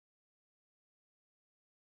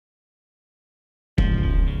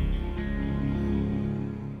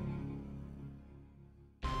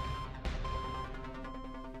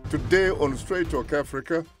Today on Straight Talk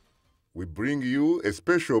Africa, we bring you a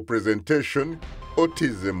special presentation,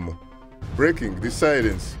 Autism, Breaking the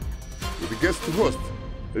Silence, with the guest host,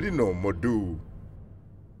 Lino Modu.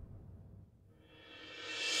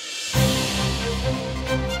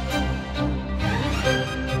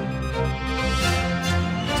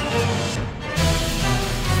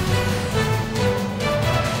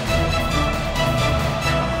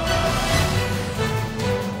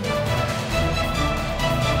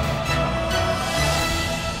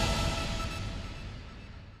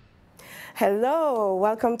 Hello,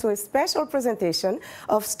 welcome to a special presentation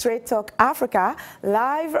of Straight Talk Africa,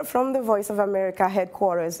 live from the Voice of America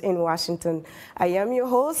headquarters in Washington. I am your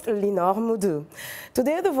host, Lenore Moudou.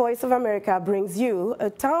 Today, the Voice of America brings you a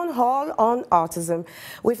town hall on autism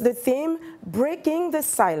with the theme, Breaking the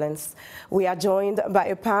Silence. We are joined by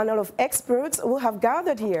a panel of experts who have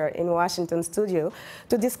gathered here in Washington studio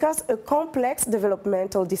to discuss a complex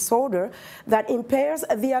developmental disorder that impairs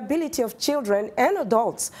the ability of children and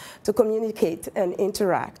adults to communicate and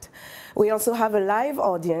interact. We also have a live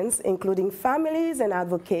audience, including families and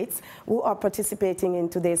advocates who are participating in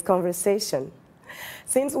today's conversation.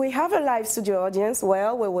 Since we have a live studio audience,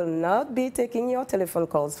 well, we will not be taking your telephone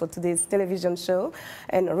calls for today's television show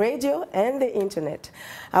and radio and the internet.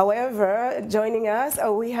 However, joining us,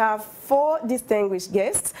 we have four distinguished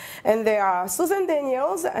guests, and they are Susan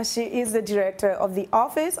Daniels. She is the director of the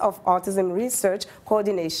Office of Autism Research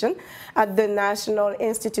Coordination at the National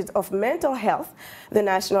Institute of Mental Health, the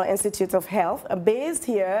National Institute of Health, based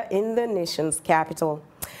here in the nation's capital.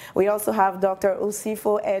 We also have Dr.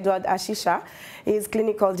 Usifo Edward Asikhia. He is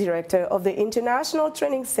clinical director of the International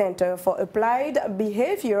Training Center for Applied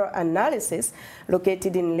Behavior Analysis,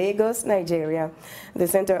 located in Lagos, Nigeria. The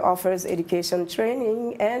center offers education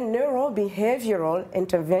training and neurobehavioral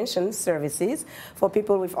intervention services for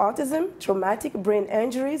people with autism, traumatic brain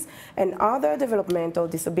injuries, and other developmental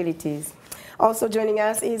disabilities. Also joining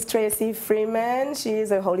us is Tracy Freeman. She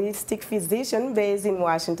is a holistic physician based in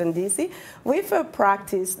Washington, D.C., with a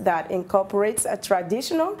practice that incorporates a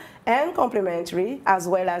traditional and complementary, as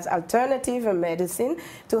well as alternative medicine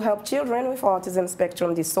to help children with autism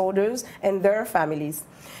spectrum disorders and their families.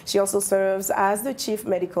 She also serves as the chief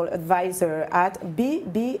medical advisor at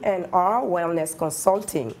BB&R Wellness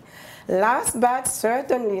Consulting. Last but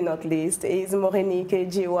certainly not least is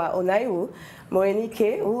Morénike Giwa Onaiwu.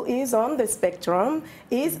 Morénike, who is on the spectrum,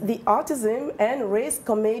 is the Autism and Race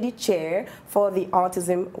Committee Chair for the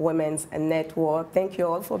Autism Women's Network. Thank you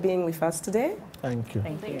all for being with us today. Thank you.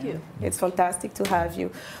 Thank you. It's fantastic to have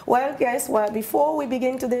you. Well, guys, before we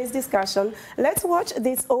begin today's discussion, let's watch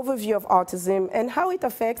this overview of autism and how it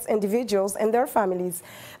affects individuals and their families.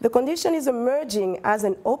 The condition is emerging as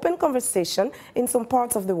an open conversation in some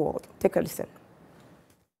parts of the world. Take a listen.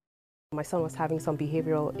 My son was having some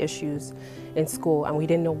behavioral issues in school, and we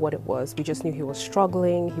didn't know what it was. We just knew he was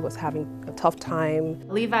struggling, he was having a tough time.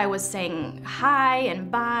 Levi was saying hi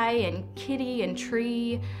and bye and kitty and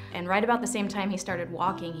tree, and right about the same time he started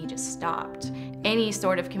walking, he just stopped. Any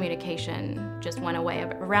sort of communication just went away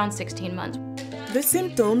around 16 months. The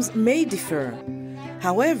symptoms may differ.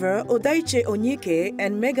 However, Odaiche Onyike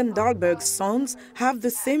and Megan Dahlberg's sons have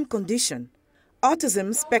the same condition,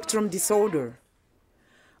 autism spectrum disorder.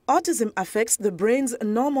 Autism affects the brain's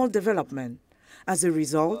normal development. As a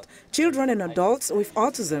result, children and adults with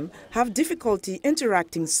autism have difficulty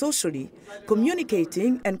interacting socially,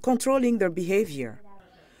 communicating, and controlling their behavior.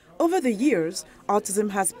 Over the years, autism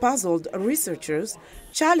has puzzled researchers,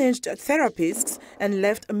 challenged therapists, and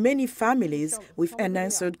left many families with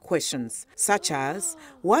unanswered questions, such as,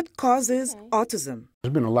 what causes autism?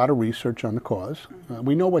 There's been a lot of research on the cause.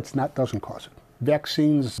 We know what doesn't cause it.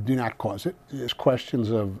 Vaccines do not cause it. There's questions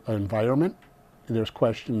of environment. There's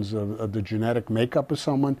questions of the genetic makeup of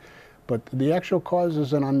someone, but the actual cause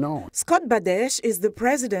is an unknown. Scott Badesh is the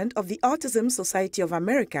president of the Autism Society of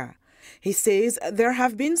America. He says there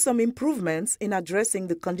have been some improvements in addressing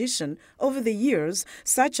the condition over the years,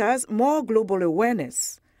 such as more global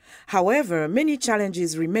awareness. However, many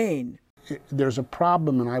challenges remain. There's a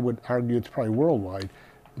problem, and I would argue it's probably worldwide,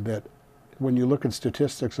 that when you look at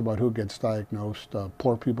statistics about who gets diagnosed,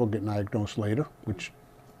 poor people get diagnosed later, which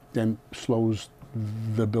then slows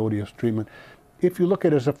the ability of treatment. If you look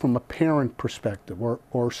at it from a parent perspective,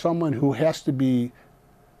 or someone who has to be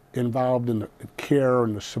involved in the care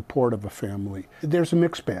and the support of a family, there's a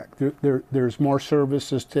mixed bag. There's more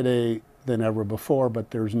services today than ever before, but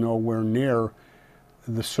there's nowhere near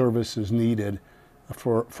the services needed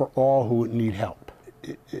for all who need help.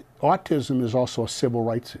 Autism is also a civil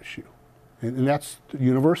rights issue. And that's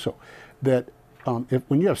universal, that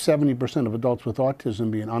when you have 70% of adults with autism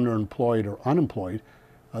being underemployed or unemployed,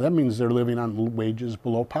 That means they're living on wages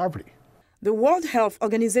below poverty. The World Health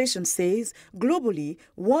Organization says globally,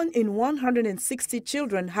 1 in 160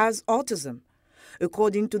 children has autism.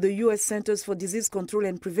 According to the U.S. Centers for Disease Control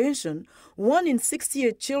and Prevention, 1 in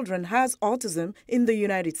 68 children has autism in the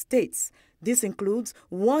United States. This includes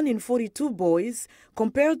 1 in 42 boys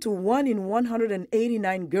compared to 1 in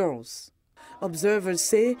 189 girls. Observers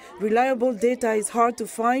say reliable data is hard to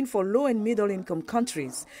find for low and middle-income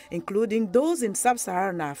countries, including those in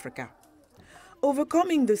sub-Saharan Africa.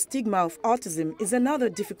 Overcoming the stigma of autism is another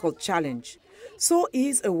difficult challenge. So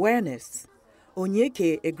is awareness.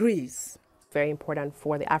 Onaiwu agrees. Very important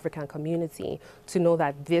for the African community to know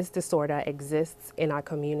that this disorder exists in our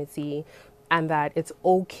community and that it's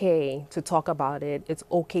okay to talk about it. It's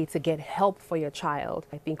okay to get help for your child.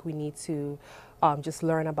 I think we need to just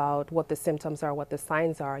learn about what the symptoms are, what the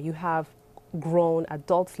signs are. You have grown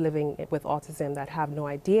adults living with autism that have no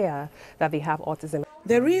idea that they have autism.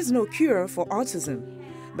 There is no cure for autism,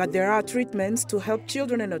 but there are treatments to help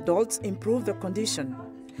children and adults improve the condition.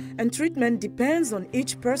 And treatment depends on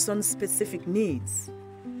each person's specific needs.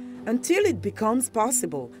 Until it becomes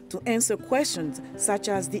possible to answer questions such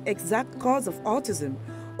as the exact cause of autism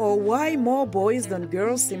or why more boys than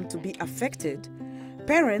girls seem to be affected,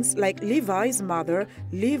 parents like Levi's mother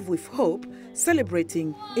live with hope,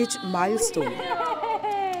 celebrating each milestone.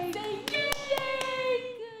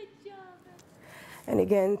 And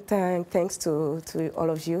again, thanks to all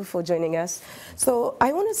of you for joining us. So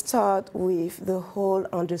I want to start with the whole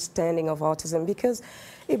understanding of autism because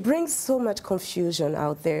it brings so much confusion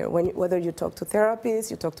out there. Whether you talk to therapists,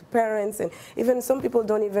 you talk to parents, and even some people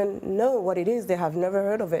don't even know what it is. They have never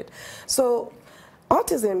heard of it. So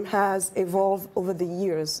autism has evolved over the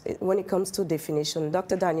years when it comes to definition.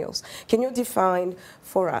 Dr. Daniels, can you define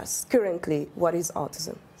for us currently what is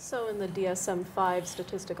autism? So in the DSM-5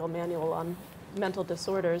 statistical manual on mental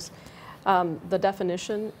disorders, the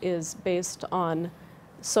definition is based on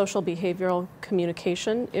social behavioral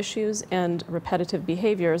communication issues and repetitive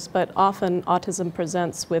behaviors, but often autism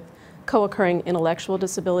presents with co-occurring intellectual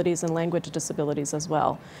disabilities and language disabilities as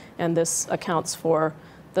well. And this accounts for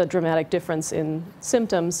the dramatic difference in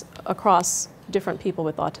symptoms across different people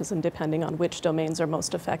with autism depending on which domains are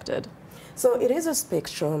most affected. So it is a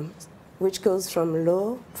spectrum which goes from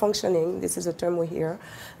low functioning, this is a term we hear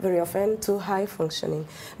very often, to high functioning.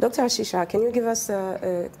 Dr. Asikhia, can you give us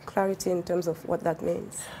a clarity in terms of what that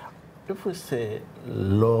means? If we say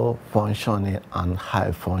low functioning and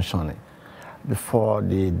high functioning, before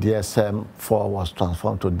the DSM-4 was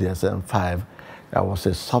transformed to DSM-5, there was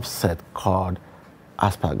a subset called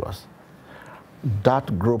Asperger's.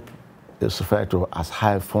 That group is referred to as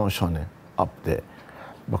high functioning up there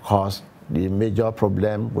because the major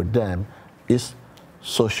problem with them is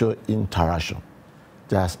social interaction.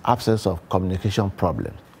 There's absence of communication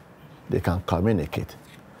problems. They can communicate,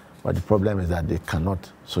 but the problem is that they cannot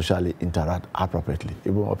socially interact appropriately,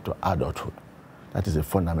 even up to adulthood. That is a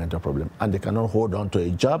fundamental problem. And they cannot hold on to a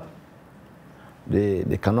job.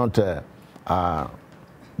 They cannot,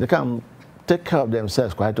 they can take care of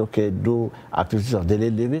themselves quite okay, do activities of daily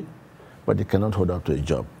living, but they cannot hold on to a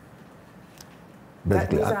job.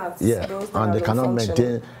 Basically, and they cannot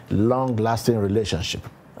maintain long-lasting relationship.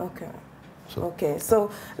 Okay. Okay,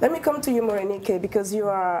 so let me come to you, Morénike, because you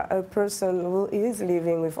are a person who is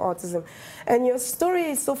living with autism. And your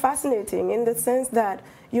story is so fascinating in the sense that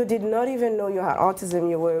you did not even know you had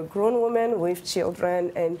autism. You were a grown woman with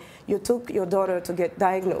children, and you took your daughter to get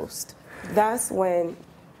diagnosed. That's when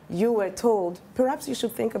you were told, perhaps you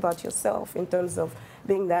should think about yourself in terms of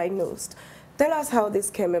being diagnosed. Tell us how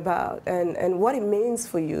this came about and what it means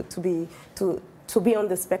for you to be on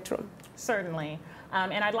the spectrum. Certainly.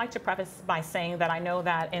 And I'd like to preface by saying that I know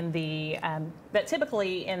that in the that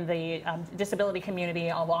typically in the disability community,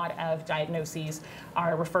 a lot of diagnoses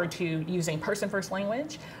are referred to using person-first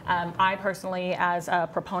language. I personally, as a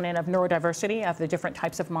proponent of neurodiversity, of the different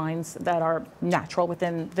types of minds that are natural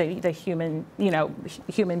within the human,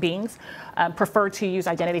 human beings, prefer to use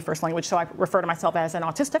identity-first language. So I refer to myself as an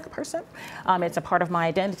autistic person. It's a part of my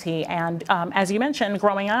identity. And as you mentioned,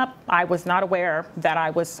 growing up, I was not aware that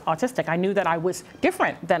I was autistic. I knew that I was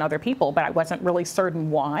different than other people, but I wasn't really certain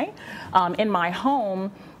why. In my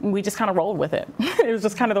home, we just kind of rolled with it. It was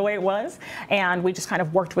just kind of the way it was. And we just kind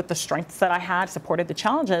of worked with the strengths that I had, supported the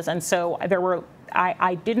challenges. And so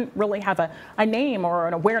I didn't really have a name or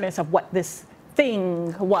an awareness of what this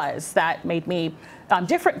thing was that made me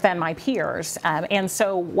different than my peers. And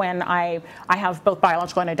so when I have both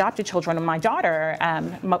biological and adopted children, and my daughter,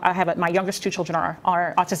 my youngest 2 children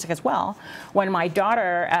are autistic as well. When my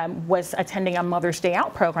daughter was attending a Mother's Day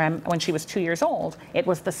Out program when she was 2 years old, it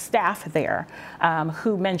was the staff there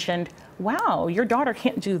who mentioned, wow, your daughter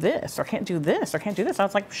can't do this, or can't do this, or can't do this. I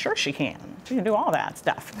was like, sure she can. She can do all that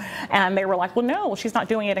stuff. And they were like, well, no, she's not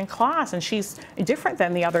doing it in class, and she's different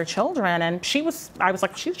than the other children. And I was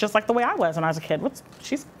like, she's just like the way I was when I was a kid.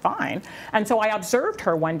 She's fine. And so I observed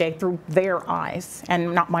her one day through their eyes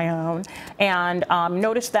and not my own, and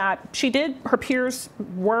noticed that her peers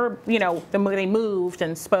were, the way they moved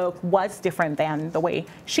and spoke was different than the way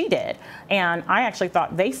she did. And I actually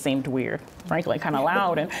thought they seemed weird, frankly, kind of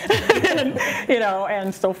loud and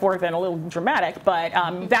and so forth, and a little dramatic. But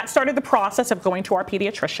that started the process of going to our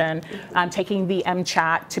pediatrician, taking the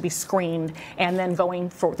MCHAT to be screened, and then going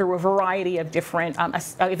through a variety of different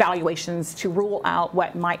evaluations to rule out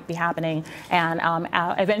what might be happening. And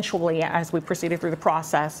eventually, as we proceeded through the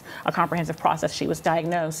process, a comprehensive process, she was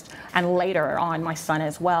diagnosed, and later on my son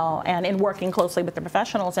as well. And in working closely with the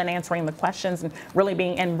professionals and answering the questions and really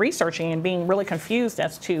researching and being really confused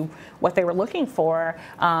as to what they were looking for,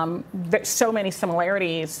 so many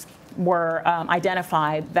similarities were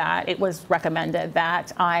identified that it was recommended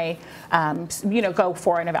that I, go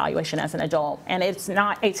for an evaluation as an adult. And it's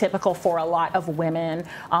not atypical for a lot of women,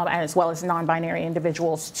 as well as non-binary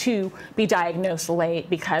individuals, to be diagnosed late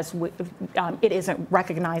because it isn't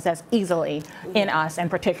recognized as easily in us, and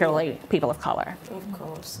particularly people of color. Of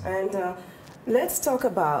course. And let's talk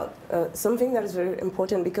about something that is very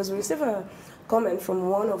important, because we received a comment from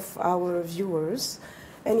one of our viewers,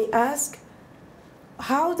 and he asked,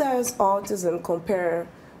 how does autism compare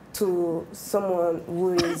to someone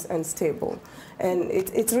who is unstable? And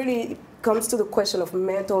it really comes to the question of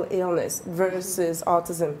mental illness versus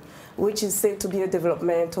autism, which is said to be a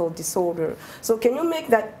developmental disorder. So can you make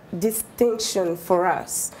that distinction for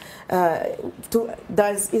us?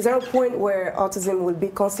 Is there a point where autism will be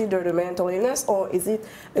considered a mental illness, or is it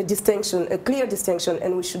a clear distinction,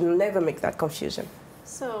 and we should never make that confusion?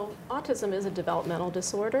 So autism is a developmental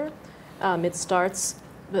disorder. It starts,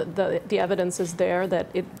 the evidence is there that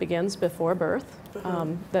it begins before birth,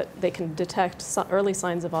 that they can detect early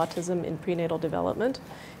signs of autism in prenatal development.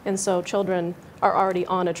 And so children are already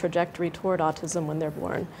on a trajectory toward autism when they're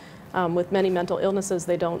born. With many mental illnesses,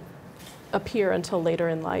 they don't appear until later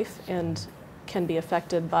in life and can be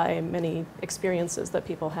affected by many experiences that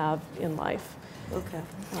people have in life. Okay.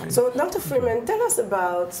 So, Dr. Freeman, tell us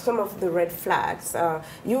about some of the red flags.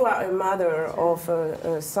 You are a mother of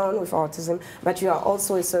a son with autism, but you are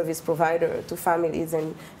also a service provider to families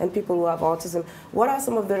and people who have autism. What are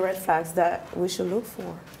some of the red flags that we should look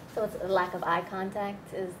for? So it's a lack of eye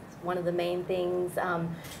contact is one of the main things.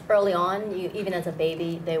 Early on, even as a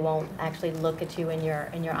baby, they won't actually look at you in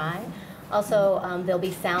your eye. Also, they'll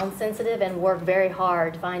be sound sensitive and work very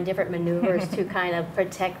hard to find different maneuvers to kind of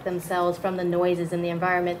protect themselves from the noises in the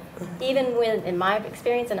environment. Even when, in my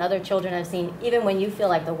experience and other children I've seen, even when you feel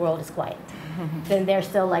like the world is quiet, then there's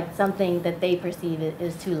still like something that they perceive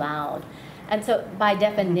is too loud. And so by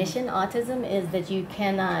definition, autism is that you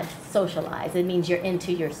cannot socialize. It means you're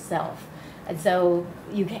into yourself. And so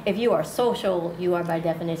if you are social, you are by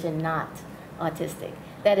definition not autistic.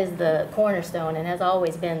 That is the cornerstone, and has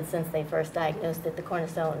always been since they first diagnosed it, the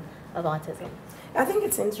cornerstone of autism. I think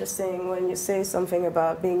it's interesting when you say something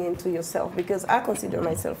about being into yourself, because I consider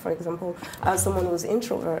myself, for example, as someone who's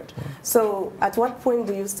introvert. So at what point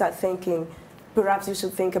do you start thinking, perhaps you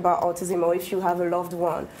should think about autism, or if you have a loved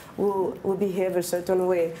one who behave a certain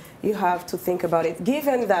way, you have to think about it.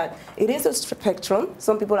 Given that it is a spectrum,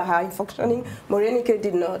 some people are high functioning. Morénike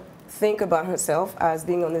did not think about herself as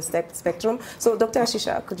being on the spectrum. So, Dr.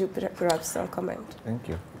 Asikhia, could you perhaps comment? Thank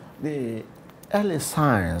you. The early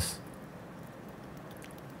signs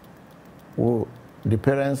the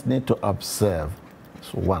parents need to observe.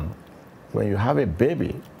 So one, when you have a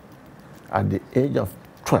baby at the age of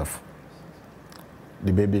 12,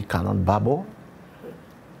 the baby cannot babble,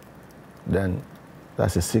 then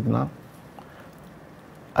that's a signal.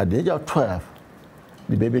 At the age of 12,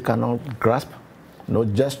 the baby cannot grasp, no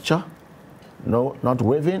gesture, not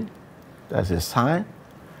waving, that's a sign.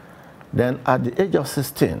 Then at the age of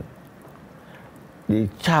 16, the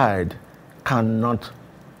child cannot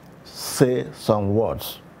say some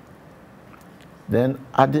words. Then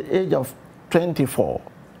at the age of 24,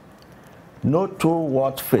 no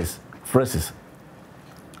two-word phrases.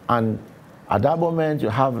 And at that moment, you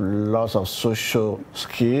have lots of social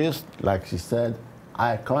skills, like she said,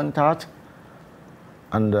 eye contact.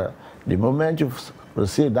 And the moment you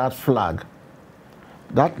receive that flag,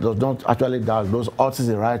 That does not actually diagnose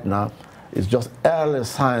autism right now. It's just early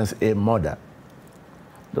signs in mother.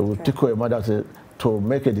 They will tickle a mother to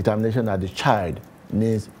make a determination that the child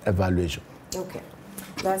needs evaluation. Okay.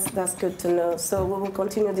 That's good to know. So we will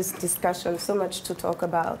continue this discussion, so much to talk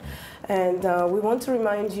about. And we want to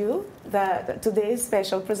remind you that today's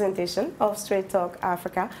special presentation of Straight Talk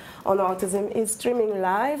Africa on autism is streaming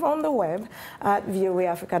live on the web at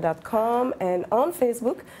voaafrica.com and on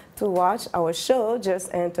Facebook. To watch our show,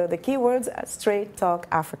 just enter the keywords Straight Talk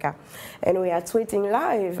Africa. And we are tweeting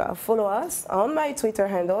live. Follow us on my Twitter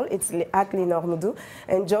handle, it's at Linor Mudu,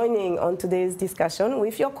 and joining on today's discussion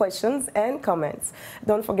with your questions and comments.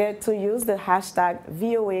 Don't forget to use the hashtag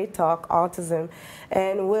VOA Talk Autism,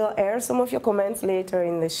 and we'll air some of your comments later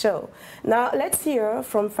in the show. Now, let's hear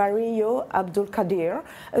from Fariyo Abdul Kadir,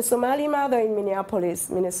 a Somali mother in Minneapolis,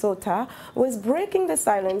 Minnesota, who is breaking the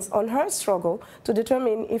silence on her struggle to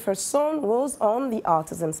determine if her son was on the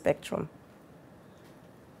autism spectrum.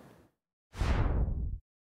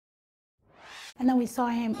 And then we saw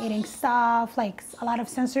him eating stuff, like a lot of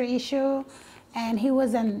sensory issue, and he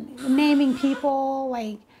wasn't naming people,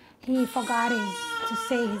 like he forgot to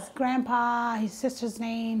say his grandpa, his sister's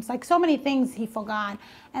names, like so many things he forgot.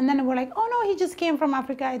 And then we're like, oh no, he just came from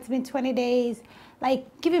Africa, it's been 20 days. Like,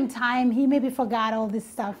 give him time, he maybe forgot all this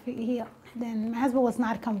stuff. Then my husband was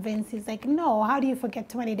not convinced. He's like, no, how do you forget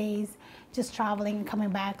 20 days just traveling and coming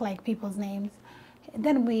back, like people's names?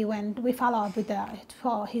 Then we follow up with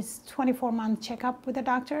his 24-month checkup with the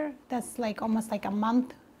doctor. That's like almost like a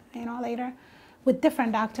month, later, with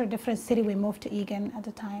different doctor, different city. We moved to Egan at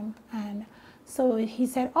the time. And so he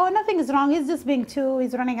said, oh, nothing is wrong. He's just being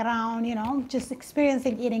he's running around, just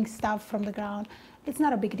experiencing eating stuff from the ground. It's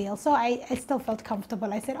not a big deal. So I still felt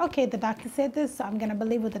comfortable. I said, okay, the doctor said this, so I'm going to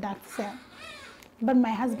believe what the doctor said. But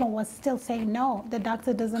my husband was still saying, no, the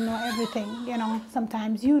doctor doesn't know everything.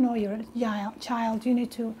 Sometimes you know your child, you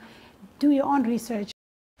need to do your own research.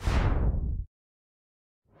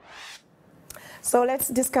 So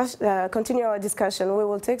let's continue our discussion. We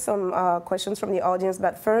will take some questions from the audience,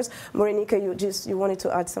 but first, Morénike, you wanted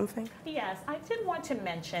to add something? Yes, I did want to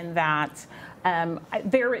mention that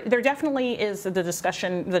there definitely is the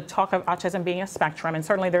discussion, the talk of autism being a spectrum, and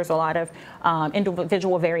certainly there's a lot of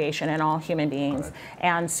individual variation in all human beings.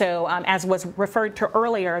 And so, as was referred to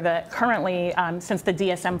earlier, that currently, since the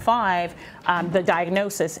DSM-5, the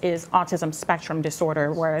diagnosis is autism spectrum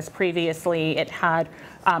disorder, whereas previously it had,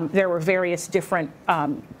 there were various different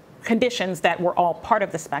conditions that were all part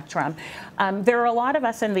of the spectrum. There are a lot of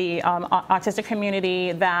us in the autistic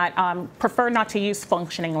community that prefer not to use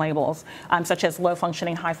functioning labels, such as low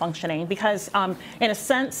functioning, high functioning, because in a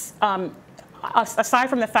sense, aside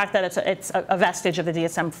from the fact that it's a vestige of the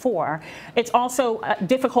DSM-4, it's also a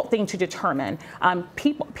difficult thing to determine.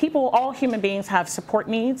 All human beings have support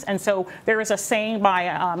needs, and so there is a saying by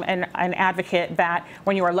an advocate that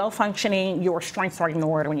when you are low functioning, your strengths are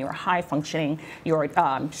ignored. When you are high functioning, your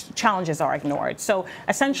challenges are ignored. So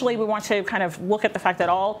essentially, we want to kind of look at the fact that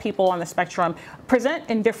all people on the spectrum present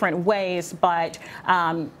in different ways, but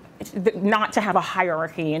not to have a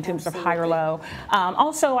hierarchy in terms of high or low.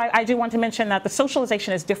 Also, I do want to mention that the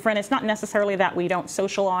socialization is different. It's not necessarily that we don't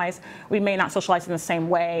socialize. We may not socialize in the same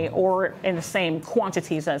way or in the same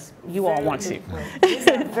quantities as you all want to. These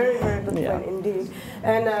are very, very good point indeed.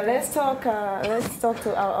 And let's talk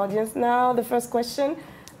to our audience now. The first question,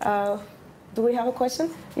 do we have a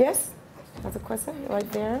question? Yes? That's a question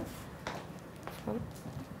right there.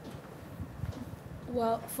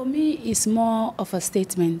 Well, for me, it's more of a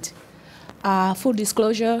statement. Full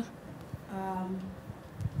disclosure,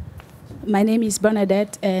 my name is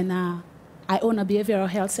Bernadette, and I own a behavioral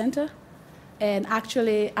health center. And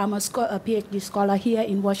actually, I'm a PhD scholar here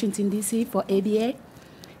in Washington, D.C. for ABA.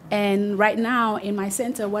 And right now, in my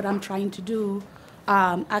center, what I'm trying to do,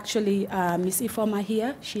 actually, Miss Ifoma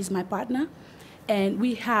here, she's my partner. And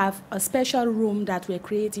we have a special room that we're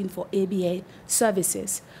creating for ABA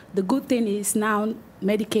services. The good thing is now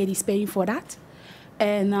Medicaid is paying for that.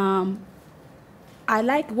 And I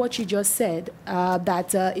like what you just said,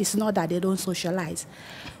 that it's not that they don't socialize.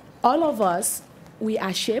 All of us, we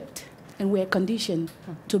are shaped and we're conditioned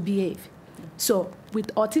to behave. So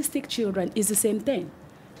with autistic children, it's the same thing.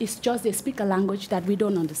 It's just they speak a language that we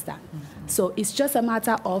don't understand. So it's just a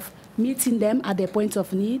matter of meeting them at their point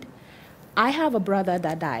of need. I have a brother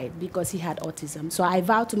that died because he had autism. So I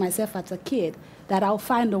vowed to myself as a kid that I'll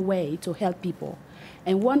find a way to help people.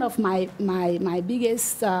 And one of my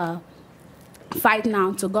biggest fight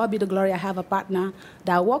now, to God be the glory, I have a partner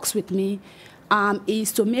that works with me.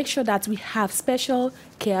 is to make sure that we have special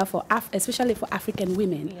care for, especially for African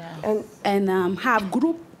women, and have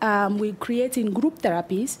group. We're creating group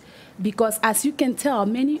therapies because, as you can tell,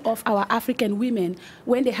 many of our African women,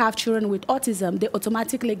 when they have children with autism, they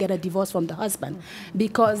automatically get a divorce from the husband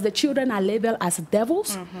because the children are labeled as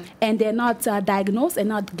devils and they're not diagnosed and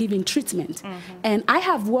not giving treatment. And I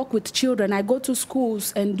have worked with children. I go to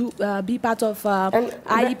schools and do be part of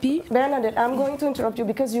IEP. Bernadette, I'm going to interrupt you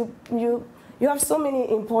because you have so many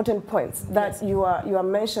important points that you are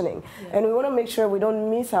mentioning, and we want to make sure we don't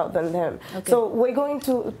miss out on them. So we're going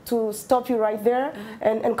to stop you right there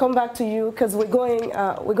and come back to you because we're going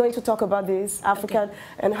to talk about this Africa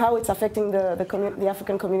and how it's affecting the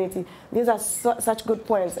African community. These are such good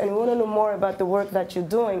points, and we want to know more about the work that you're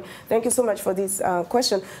doing. Thank you so much for this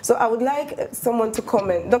question. So I would like someone to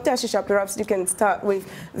comment. Dr. Asikhia, perhaps you can start with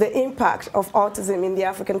the impact of autism in the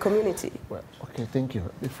African community. Well, okay, thank you.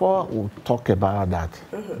 Before we talk about that,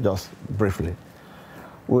 just briefly,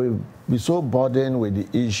 we'll be so burdened with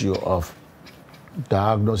the issue of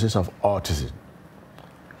diagnosis of autism.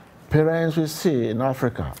 Parents we see in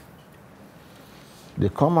Africa, they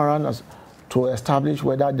come around us to establish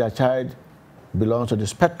whether their child belongs to the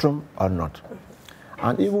spectrum or not.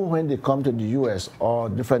 And even when they come to the US or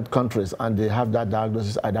different countries and they have that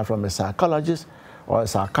diagnosis either from a psychologist or a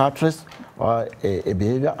psychiatrist or a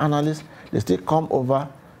behavior analyst, they still come over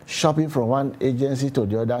shopping from one agency to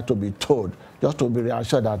the other to be told, just to be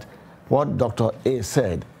reassured that what Dr. A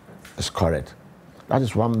said is correct. That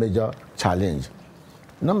is one major challenge.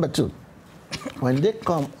 Number two, when they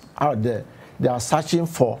come out there, they are searching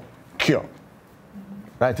for cure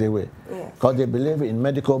right away because they believe in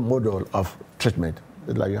medical model of treatment.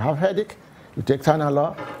 It's like you have headache, you take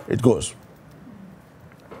Tylenol, it goes.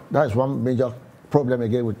 That is one major problem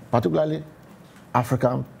again with particularly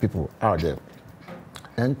African people out there.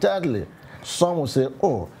 And thirdly, some will say,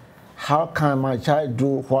 oh, how can my child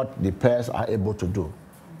do what the peers are able to do,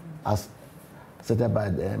 as stated by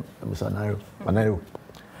Mr. Onaiwu.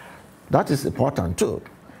 That is important too.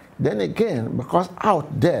 Then again, because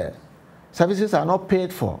out there, services are not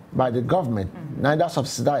paid for by the government, neither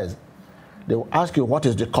subsidized. They will ask you, what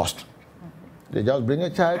is the cost? They just bring a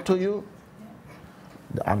child to you.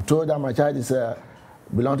 I'm told that my child is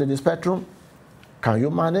belongs to the spectrum. Can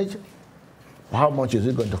you manage? How much is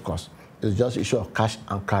it going to cost? It's just issue of cash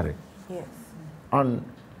and carry. Yes. And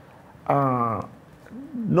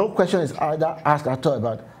no question is either asked at all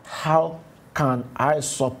about how can I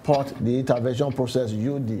support the intervention process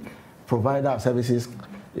you, the provider of services,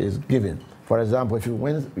 is giving. For example, if you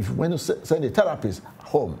went to send a therapist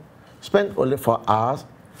home, spend only 4 hours,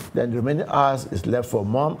 then the remaining hours is left for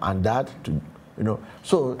mom and dad to,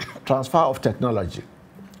 so transfer of technology.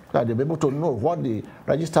 That they'll be able to know what the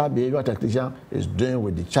registered behavior technician is doing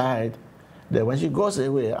with the child. Then when she goes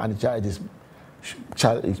away and the child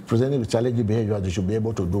is presenting with challenging behavior, they should be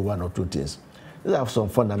able to do one or two things. These are some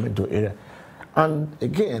fundamental areas. And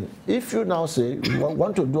again, if you now say you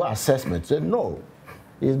want to do assessment, say no,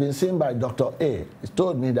 it's been seen by Dr. A. He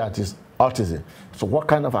told me that it's autism. So what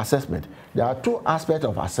kind of assessment? There are two aspects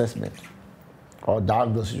of assessment or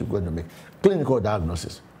diagnosis you're going to make. Clinical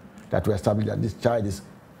diagnosis, that will establish that this child is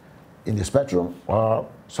in the spectrum or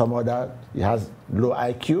some other, he has low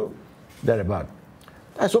IQ, thereabout.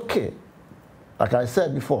 That's okay. Like I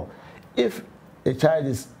said before, if a child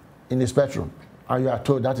is in the spectrum and you are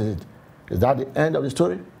told that is it, is that the end of the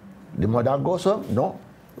story? The mother goes home? No.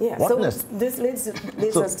 Yeah, what so next? this leads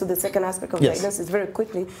us to the second aspect of diagnosis very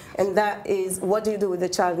quickly, and that is, what do you do with the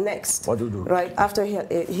child next? What do you do? Right, after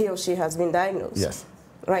he or she has been diagnosed. Yes.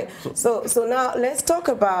 Right, so now let's talk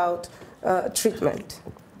about treatment.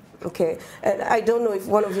 Okay, and I don't know if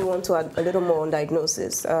one of you want to add a little more on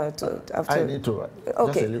diagnosis. After. I need to.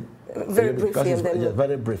 Okay, very briefly, and then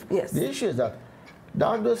very brief. Yes. The issue is that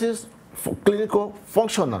diagnosis for clinical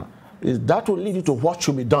functional is that will lead you to what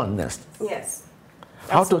should be done next. Yes.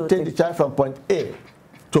 How to take the child from point A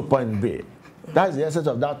to point B. That's the essence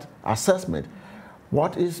of that assessment.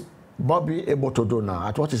 What is Bobby able to do now?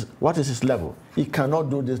 At what is his level? He cannot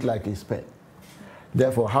do this like his pet.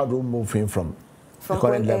 Therefore, how do we move him from the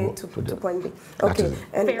current level to point B? Okay.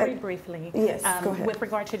 And very briefly, yes, go ahead. With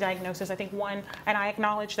regard to diagnosis, I think one, and I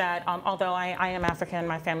acknowledge that although I am African,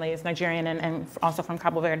 my family is Nigerian and also from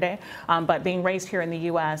Cabo Verde, but being raised here in the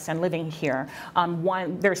U.S. and living here,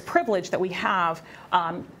 there's privilege that we have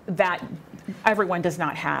that everyone does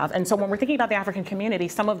not have. And so when we're thinking about the African community,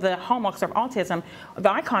 some of the hallmarks of autism,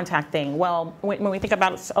 the eye contact thing, well, when we think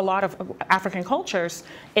about a lot of African cultures,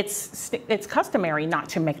 it's customary not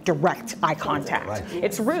to make direct eye contact. Correct.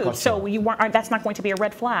 It's rude. So that's not going to be a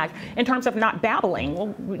red flag. In terms of not babbling,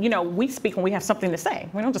 well, you know, we speak when we have something to say.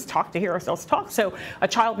 We don't just talk to hear ourselves talk. So a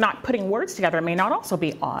child not putting words together may not also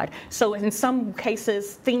be odd. So in some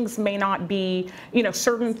cases, things may not be, you know,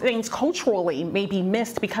 certain things culturally may be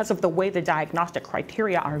missed because of the way the diagnostic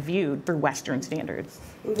criteria are viewed through Western standards.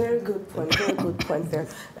 Very good point. Very good point there.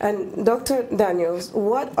 And Dr. Daniels,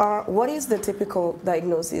 what is the typical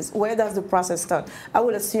diagnosis? Where does the process start? I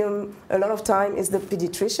would assume a lot of time is the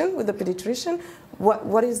pediatrician. With the pediatrician,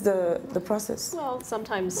 what is the process? Well,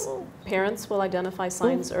 sometimes parents will identify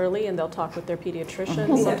signs early and they'll talk with their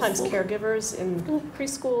pediatrician. Sometimes caregivers in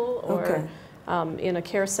preschool or in a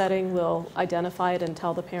care setting will identify it and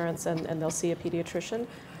tell the parents, and they'll see a pediatrician.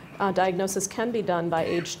 Diagnosis can be done by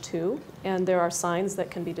age 2, and there are signs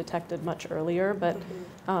that can be detected much earlier, but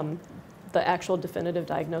the actual definitive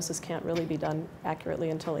diagnosis can't really be done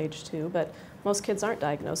accurately until age 2. But most kids aren't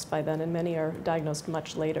diagnosed by then, and many are diagnosed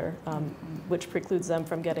much later, which precludes them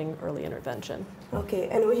from getting early intervention. Okay,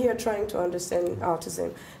 and we're here trying to understand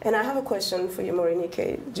autism. And I have a question for you,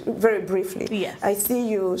 Morénike, very briefly. Yes. I see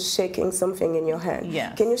you shaking something in your hand.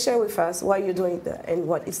 Yes. Can you share with us why you're doing that and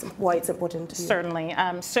why it's important to you? Certainly.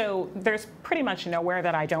 So there's pretty much nowhere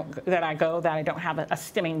that I go that I don't have a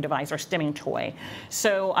stimming device or stimming toy.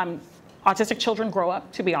 So autistic children grow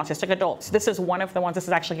up to be autistic adults. This is one of the ones, this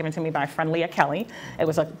is actually given to me by a friend, Leah Kelly. It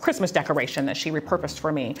was a Christmas decoration that she repurposed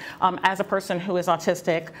for me. As a person who is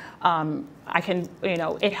autistic, I can, you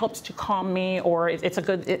know, it helps to calm me, or it's a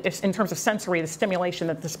good, in terms of sensory, the stimulation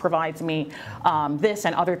that this provides me, this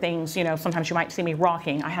and other things, you know, sometimes you might see me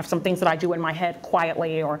rocking. I have some things that I do in my head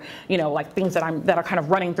quietly, or, you know, like things that are kind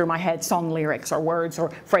of running through my head, song lyrics or words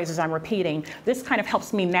or phrases I'm repeating. This kind of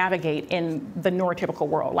helps me navigate in the neurotypical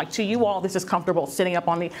world. Like to you all, this is comfortable sitting up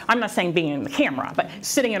on the, I'm not saying being in the camera, but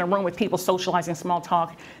sitting in a room with people, socializing, small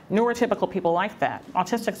talk. Neurotypical people like that.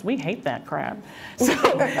 Autistics, we hate that crap.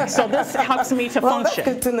 So this helps me to function.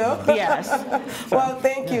 That's good to know. Yes. Well,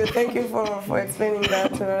 thank you. Thank you for explaining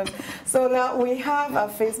that to us. So now we have a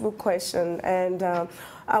Facebook question, and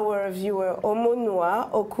our viewer Omonua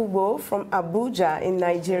Okubo from Abuja in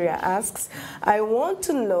Nigeria asks, I want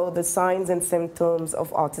to know the signs and symptoms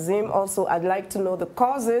of autism. Also, I'd like to know the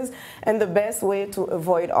causes and the best way to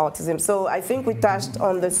avoid autism. So I think we touched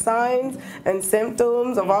on the signs and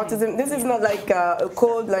symptoms of autism. This is not like a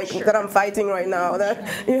code like that I'm fighting right now,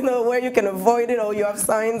 that, you know, where you can avoid it or you have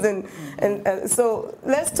signs. And so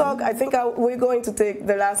let's talk. I think we're going to take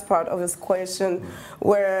the last part of this question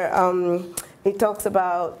where it talks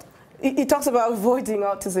about avoiding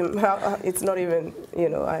autism. It's not even, you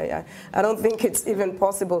know, I don't think it's even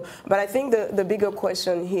possible. But I think the bigger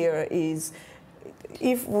question here is,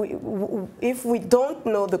 if we don't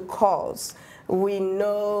know the cause, we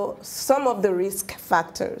know some of the risk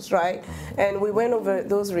factors, right? And we went over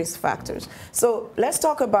those risk factors. So let's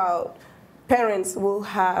talk about parents who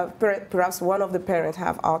have, perhaps one of the parents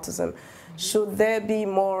have autism. Should they be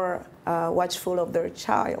more watchful of their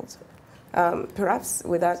child? Perhaps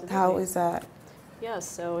with that, how is that? Yes,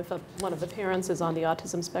 so if one of the parents is on the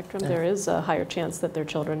autism spectrum, there is a higher chance that their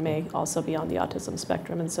children may also be on the autism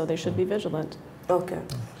spectrum, and so they should be vigilant. Okay.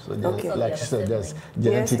 So like you said, there's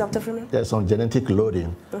genetic, yes, Dr. Freeman? There's some genetic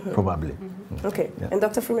loading, probably. Okay. Yeah. And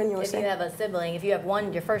Dr. Freeman, you were saying? If you have a sibling, if you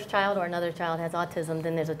have your first child or another child has autism,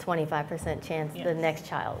 then there's a 25% chance the next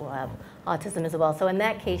child will have autism as well. So in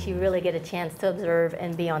that case, you really get a chance to observe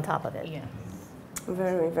and be on top of it. Yeah.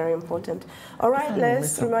 Very, very important. All right,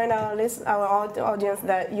 let's remind our audience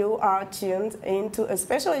that you are tuned into a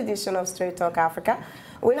special edition of Straight Talk Africa.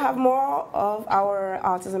 We'll have more of our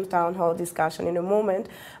Autism Town Hall discussion in a moment.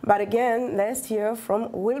 But again, let's hear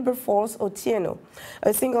from Wilberforce Otieno,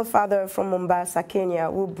 a single father from Mombasa,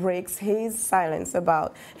 Kenya, who breaks his silence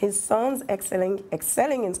about his son's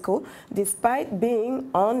excelling in school despite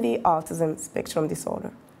being on the autism spectrum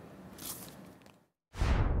disorder.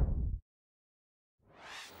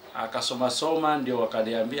 So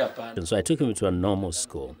I took him to a normal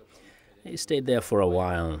school. He stayed there for a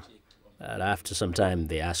while. After some time,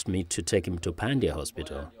 they asked me to take him to Pandya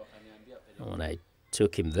Hospital. And when I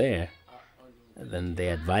took him there, then they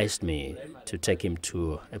advised me to take him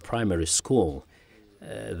to a primary school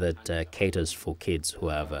that caters for kids who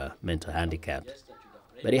have a mental handicap.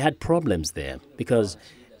 But he had problems there because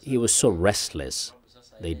he was so restless.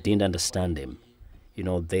 They didn't understand him. You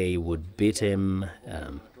know, they would beat him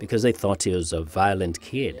because they thought he was a violent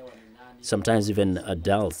kid. Sometimes even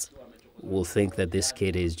adults will think that this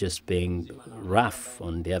kid is just being rough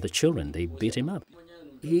on the other children. They beat him up.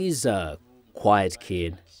 He's a quiet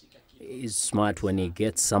kid. He's smart. When he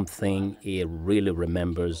gets something, he really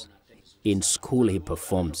remembers. In school, he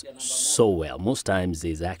performs so well. Most times,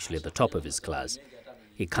 he's actually at the top of his class.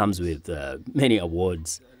 He comes with many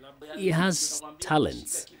awards. He has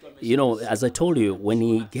talents. You know, as I told you, when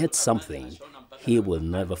he gets something, he will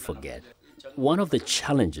never forget. One of the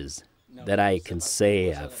challenges that I can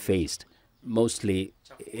say I've faced, mostly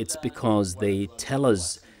it's because they tell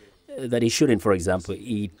us that he shouldn't, for example,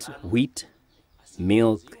 eat wheat,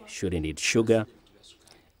 milk, shouldn't eat sugar.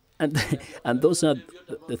 And those are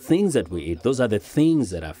the things that we eat. Those are the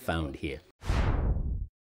things that are found here.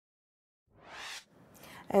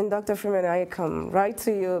 And Dr. Freeman, I come right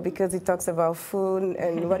to you because it talks about food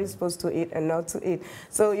and what he's supposed to eat and not to eat.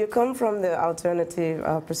 So you come from the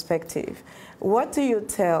alternative perspective. What do you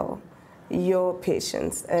tell your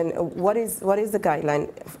patients, and what is the guideline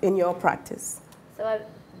in your practice? So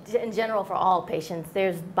in general, for all patients,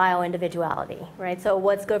 there's bio-individuality, right? So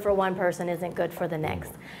what's good for one person isn't good for the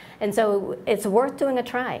next. And so it's worth doing a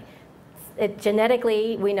try.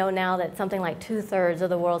 Genetically, we know now that something like 2/3 of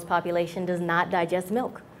the world's population does not digest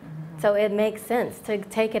milk. So it makes sense to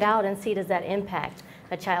take it out and see, does that impact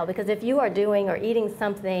a child? Because if you are doing or eating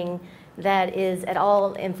something that is at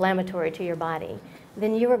all inflammatory to your body,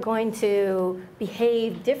 then you are going to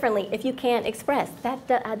behave differently if you can't express.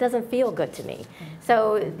 That doesn't feel good to me.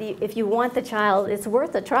 So if you want the child, it's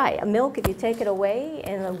worth a try. Milk, if you take it away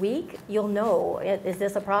in a week, you'll know, is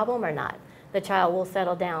this a problem or not? The child will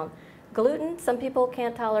settle down. Gluten, some people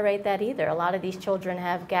can't tolerate that either. A lot of these children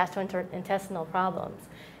have gastrointestinal problems.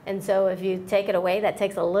 And so if you take it away, that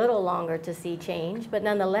takes a little longer to see change, but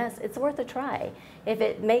nonetheless, it's worth a try if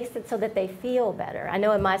it makes it so that they feel better. I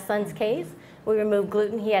know in my son's case, we removed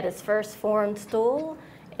gluten. He had his first formed stool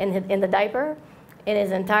in the diaper in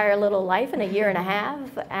his entire little life in a year and a half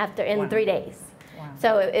in 3 days. Wow.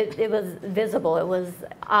 So it was visible. It was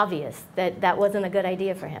obvious that that wasn't a good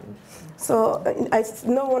idea for him. So I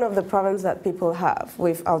know one of the problems that people have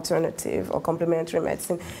with alternative or complementary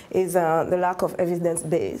medicine is the lack of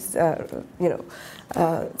evidence-based,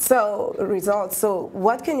 results. So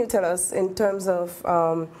what can you tell us in terms of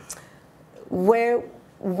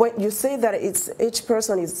when you say that each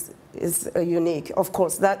person is unique? Of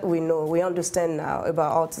course, that we know, we understand now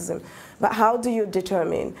about autism. But how do you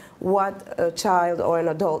determine what a child or an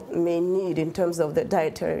adult may need in terms of the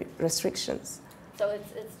dietary restrictions? So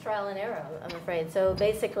it's trial and error, I'm afraid. So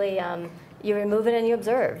basically, you remove it and you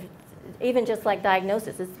observe. Even just like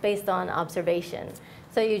diagnosis, it's based on observation.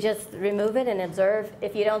 So you just remove it and observe.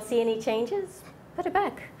 If you don't see any changes, put it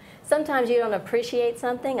back. Sometimes you don't appreciate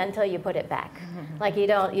something until you put it back. Like you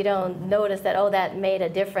don't notice that, oh, that made a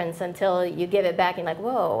difference until you give it back and like,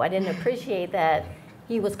 whoa, I didn't appreciate that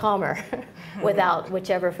he was calmer without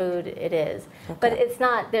whichever food it is. Okay. But it's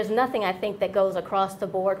not, there's nothing I think that goes across the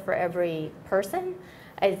board for every person.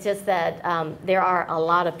 It's just that there are a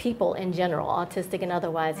lot of people in general, autistic and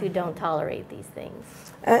otherwise, who don't tolerate these things.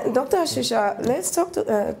 Dr. Asikhia, let's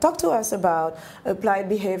talk to us about applied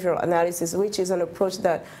behavioral analysis, which is an approach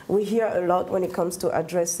that we hear a lot when it comes to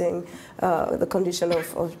addressing the condition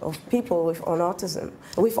of people with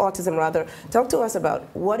autism rather. Talk to us about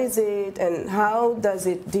what is it and how does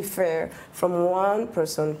it differ from one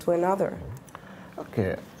person to another?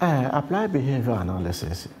 Okay, applied behavioral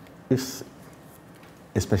analysis is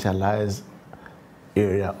a specialized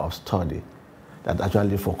area of study that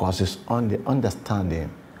actually focuses on the understanding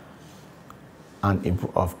and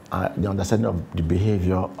the understanding of the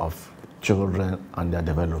behavior of children and their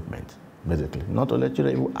development, basically. Not only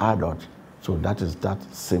children, even adults. So that is that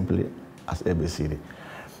simply as ABCD.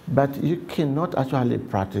 But you cannot actually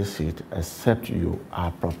practice it except you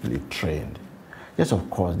are properly trained. Yes, of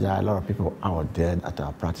course, there are a lot of people out there that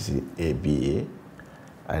are practicing ABA.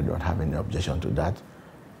 I don't have any objection to that.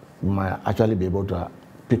 You might actually be able to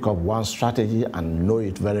pick up one strategy and know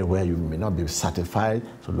it very well. You may not be certified,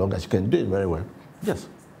 so long as you can do it very well. Yes,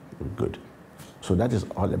 good. So that is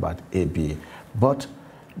all about ABA. But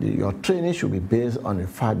your training should be based on the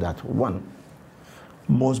fact that, one,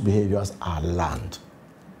 most behaviors are learned.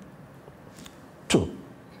 Two,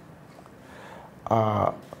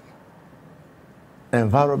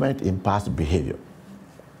 environment impacts behavior.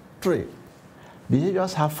 Three,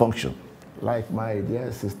 behaviors have function. Like my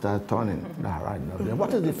dear sister turning right now.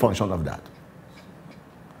 What is the function of that?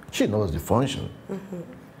 She knows the function.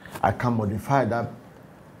 I can modify that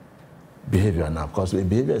behavior now, because the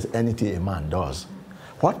behavior is anything a man does.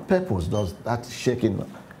 What purpose does that shaking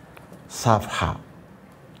serve her?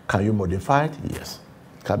 Can you modify it? Yes,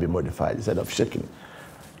 it can be modified instead of shaking.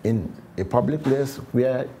 In a public place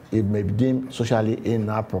where it may be deemed socially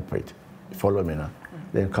inappropriate, follow me now,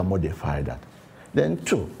 then you can modify that. Then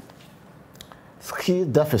two, skill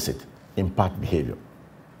deficit impact behavior.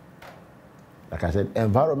 Like I said,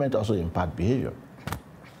 environment also impacts behavior.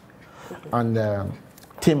 And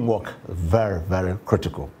teamwork, very, very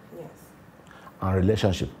critical. Yes. And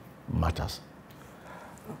relationship matters.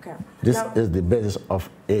 Okay. This is the basis of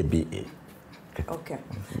ABA. Okay.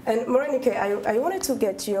 And Morénike, I wanted to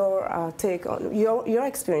get your take on your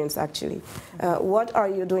experience, actually. What are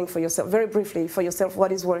you doing for yourself, very briefly, for yourself,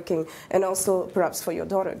 what is working, and also perhaps for your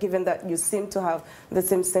daughter, given that you seem to have the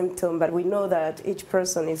same symptom, but we know that each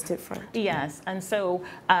person is different. Yes, and so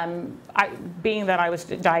being that I was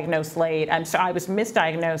diagnosed late, so I was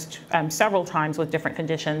misdiagnosed several times with different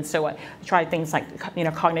conditions, so I tried things like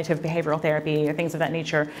cognitive behavioral therapy or things of that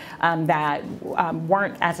nature that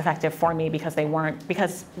weren't as effective for me because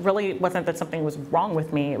because really it wasn't that something was wrong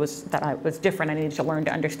with me, it was that I was different. I needed to learn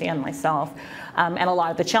to understand myself. And a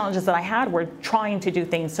lot of the challenges that I had were trying to do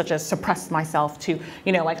things such as suppress myself to,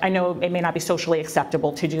 like I know it may not be socially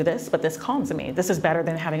acceptable to do this, but this calms me. This is better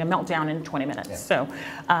than having a meltdown in 20 minutes. Yeah. So,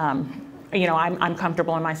 I'm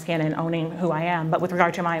comfortable in my skin and owning who I am. But with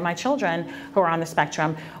regard to my children who are on the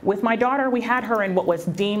spectrum, with my daughter, we had her in what was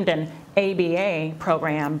deemed an ABA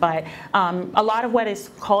program, but a lot of what is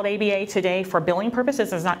called ABA today for billing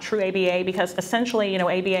purposes is not true ABA, because essentially,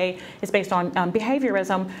 ABA is based on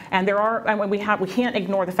behaviorism, and we can't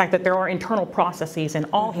ignore the fact that there are internal processes in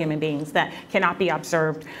all human beings that cannot be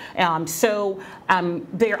observed. I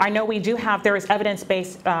know there is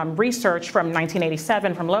evidence-based research from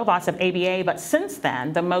 1987 from Lovas of ABA, but since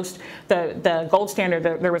then, the gold standard,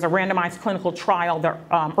 there was a randomized clinical trial, the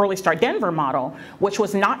Early Start Denver model, which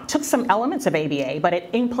took some elements of ABA, but it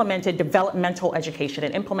implemented developmental education.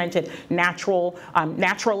 It implemented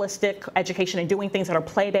naturalistic education and doing things that are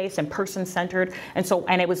play-based and person-centered.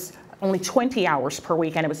 And it was only 20 hours per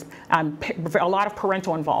week, and it was a lot of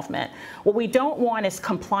parental involvement. What we don't want is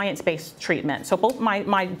compliance-based treatment. So both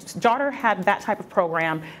my daughter had that type of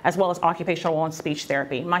program, as well as occupational and speech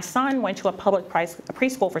therapy. My son went to a public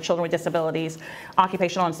preschool for children with disabilities,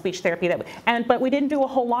 occupational and speech therapy, but we didn't do a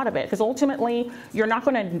whole lot of it, because ultimately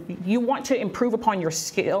you want to improve upon your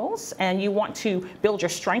skills and you want to build your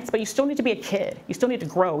strengths, but you still need to be a kid. You still need to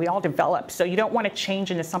grow. We all develop. So you don't want to change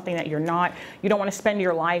into something that you're not. You don't want to spend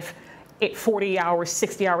your life 40 hours,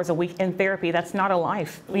 60 hours a week in therapy. That's not a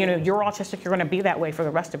life. You're autistic, you're going to be that way for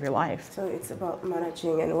the rest of your life. So it's about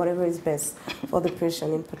managing and whatever is best for the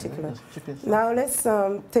patient in particular. Now let's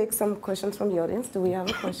take some questions from the audience. Do we have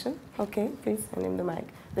a question? Okay, please hand him the mic.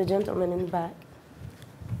 The gentleman in the back.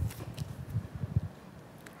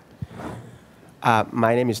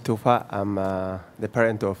 My name is Tufa. I'm the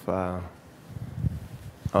parent of an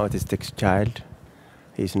autistic child.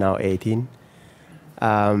 He's now 18.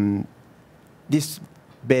 This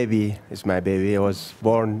baby is my baby. He was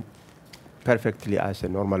born perfectly as a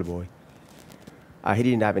normal boy. He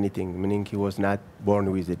didn't have anything, meaning he was not born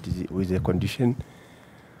with a condition.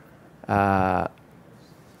 From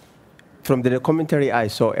the commentary I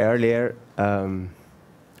saw earlier,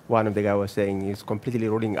 one of the guys was saying he's completely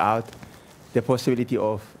ruling out the possibility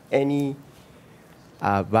of any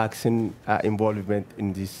vaccine involvement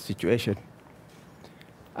in this situation.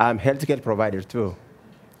 I'm a healthcare provider too.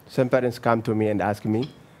 Some parents come to me and ask me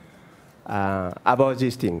about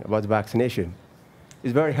this thing, about vaccination.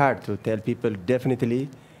 It's very hard to tell people definitely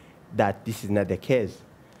that this is not the case.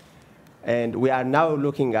 And we are now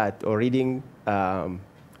looking at or reading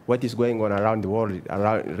what is going on around the world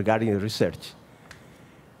regarding the research.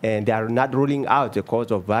 And they are not ruling out the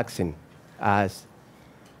cause of vaccine as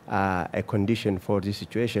a condition for this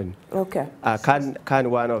situation. Okay. Can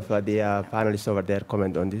one of the panelists over there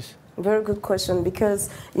comment on this? Very good question, because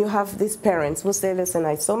you have these parents who say, listen,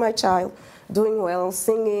 I saw my child doing well,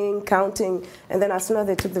 singing, counting, and then as soon as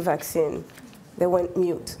they took the vaccine, they went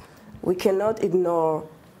mute. We cannot ignore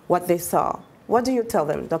what they saw. What do you tell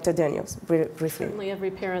them, Dr. Daniels, briefly? Certainly every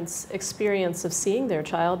parent's experience of seeing their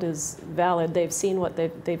child is valid. They've seen what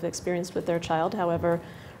they've experienced with their child. However,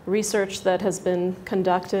 research that has been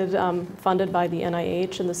conducted, funded by the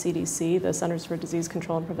NIH and the CDC, the Centers for Disease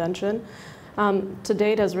Control and Prevention, to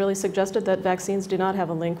date has really suggested that vaccines do not have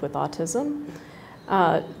a link with autism,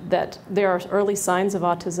 that there are early signs of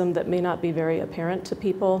autism that may not be very apparent to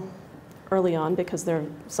people early on because they're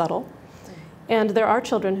subtle. And there are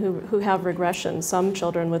children who have regression. Some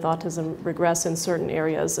children with autism regress in certain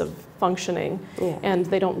areas of functioning, and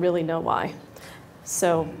they don't really know why.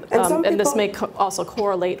 So, and this may also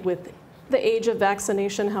correlate with the age of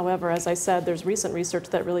vaccination. However, as I said, there's recent research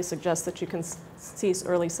that really suggests that you can see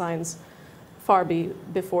early signs far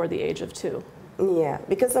before the age of 2. Yeah,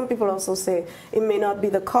 because some people also say it may not be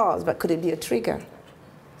the cause, but could it be a trigger?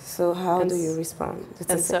 So how do you respond?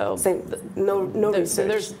 No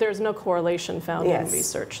research. There's no correlation found in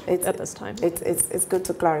research at this time. It's good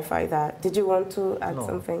to clarify that. Did you want to add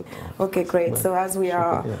something? Okay, great. So as we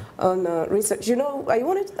are on research, you know, I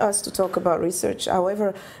wanted us to talk about research.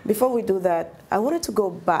 However, before we do that, I wanted to go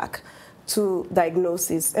back to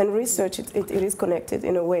diagnosis and research. It is connected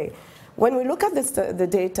in a way. When we look at the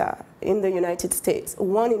data in the United States,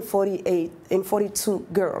 1 in 42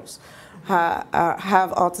 girls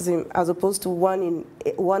have autism, as opposed to 1 in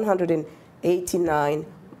 189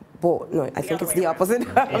 boys. No, I think it's the opposite.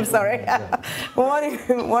 I'm sorry. 1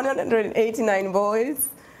 in 189 boys.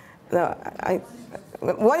 No,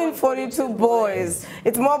 1 in 42 boys.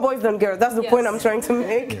 It's more boys than girls. That's the point I'm trying to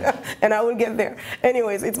make, and I will get there.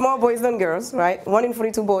 Anyways, it's more boys than girls, right? 1 in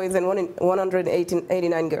 42 boys and 1 in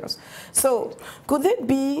 189 girls. So could it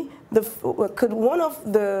be could one of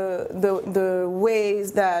the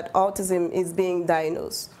ways that autism is being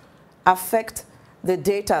diagnosed affect the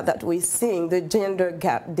data that we're seeing, the gender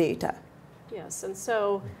gap data? Yes, and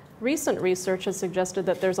so recent research has suggested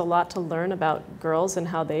that there's a lot to learn about girls and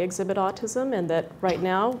how they exhibit autism, and that right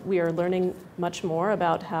now we are learning much more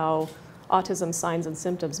about how autism signs and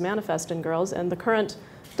symptoms manifest in girls, and the current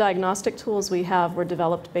diagnostic tools we have were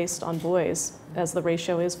developed based on boys, as the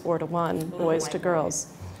ratio is 4 to 1, boys to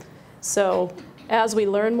girls. So as we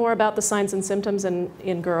learn more about the signs and symptoms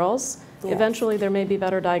in girls, eventually there may be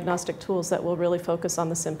better diagnostic tools that will really focus on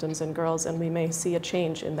the symptoms in girls, and we may see a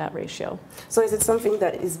change in that ratio. So is it something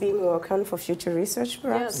that is being worked on for future research,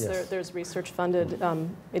 perhaps? Yes, there's research funded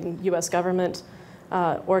in U.S. government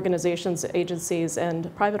organizations, agencies, and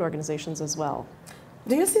private organizations as well.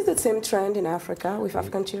 Do you see the same trend in Africa with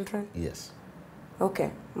African children? Yes.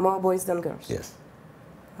 Okay, more boys than girls? Yes.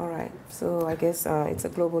 All right, so I guess it's a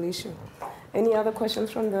global issue. Any other questions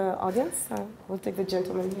from the audience? We'll take the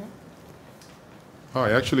gentleman here.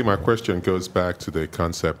 Hi, actually my question goes back to the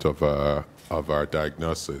concept of our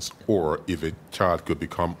diagnosis, or if a child could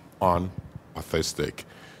become autistic.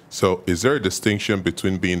 So is there a distinction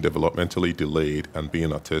between being developmentally delayed and being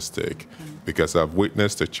autistic? Because I've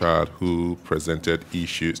witnessed a child who presented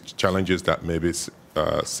challenges that may be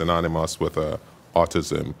synonymous with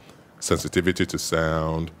autism, sensitivity to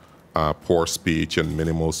sound, poor speech and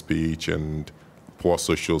minimal speech, and poor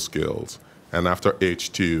social skills. And after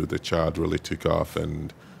age 2, the child really took off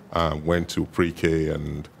and went to pre-K,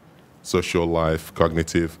 and social life,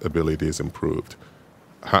 cognitive abilities improved.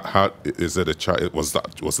 How is it a child? Was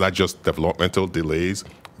that just developmental delays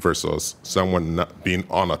versus someone not being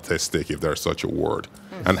unautistic, if there's such a word?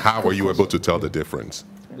 And how are you able to tell the difference?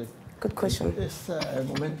 Good question. This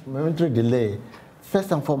momentary delay,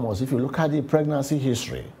 first and foremost, if you look at the pregnancy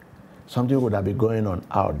history, something would have been going on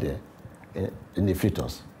out there in the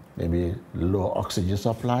fetus. Maybe low oxygen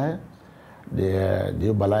supply, the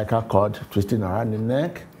umbilical cord twisting around the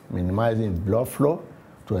neck, minimizing blood flow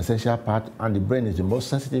to essential part, and the brain is the most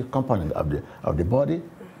sensitive component of the body.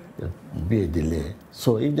 There will be a delay.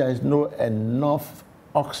 So if there is no enough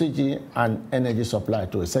oxygen and energy supply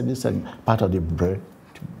to a certain part of the brain,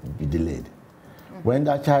 to be delayed. When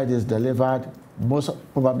that child is delivered, most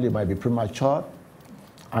probably might be premature,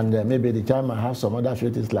 and maybe the child might have some other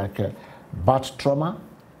features like birth trauma,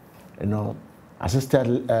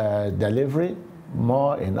 assisted delivery,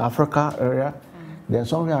 more in Africa area. Then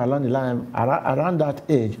somewhere along the line, around that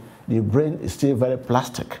age, the brain is still very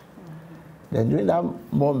plastic. Then during that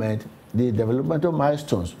moment, the developmental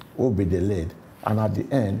milestones will be delayed, and at the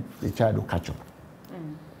end, the child will catch up.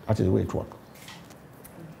 That is the way it works.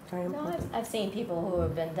 No, I've seen people who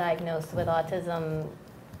have been diagnosed with autism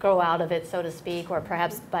grow out of it, so to speak, or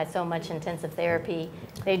perhaps by so much intensive therapy,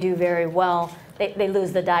 they do very well. They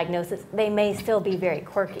lose the diagnosis. They may still be very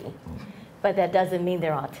quirky, but that doesn't mean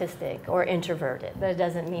they're autistic or introverted. But it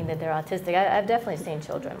doesn't mean that they're autistic. I've definitely seen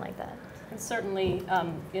children like that. And certainly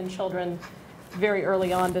in children very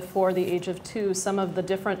early on, before the age of 2, some of the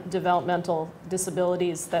different developmental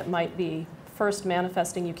disabilities that might be first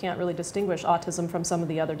manifesting, you can't really distinguish autism from some of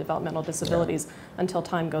the other developmental disabilities until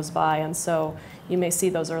time goes by. And so you may see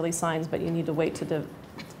those early signs, but you need to wait to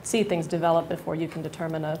see things develop before you can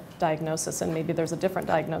determine a diagnosis. And maybe there's a different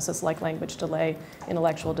diagnosis like language delay,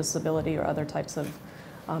 intellectual disability, or other types of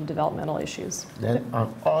developmental issues. Then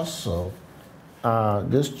also,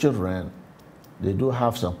 these children, they do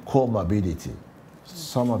have some comorbidity.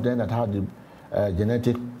 Some of them that have the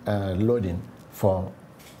genetic loading for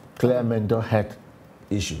clear mental health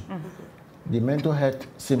issue. The mental health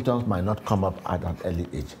symptoms might not come up at an early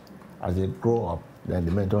age. As they grow up, then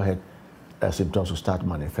the mental health symptoms will start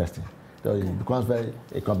manifesting. So it becomes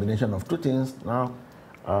a combination of two things now,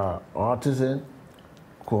 autism,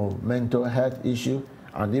 mental health issue,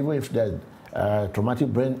 And even if there's traumatic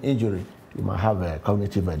brain injury, you might have a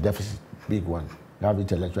cognitive deficit, big one. You have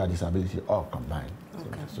intellectual disability, all combined.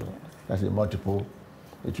 Okay. So that's it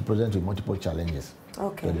represents multiple challenges.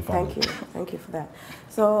 Okay, thank you. Thank you for that.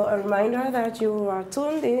 So a reminder that you are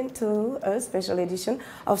tuned in to a special edition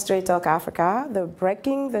of Straight Talk Africa, the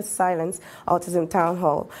Breaking the Silence Autism Town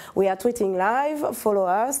Hall. We are tweeting live. Follow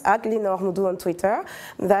us at Linor Mudu on Twitter.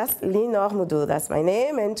 That's Linor Mudu, that's my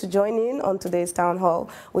name. And to join in on today's town hall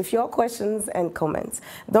with your questions and comments,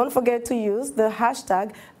 don't forget to use the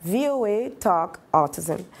hashtag VOA Talk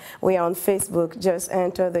Autism. We are on Facebook. Just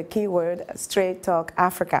enter the keyword Straight Talk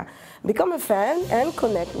Africa. Become a fan and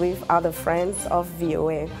connect with other friends of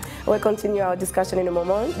VOA. We'll continue our discussion in a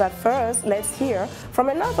moment, but first, let's hear from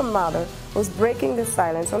another mother who's breaking the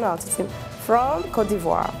silence on autism from Côte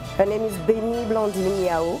d'Ivoire. Her name is Béni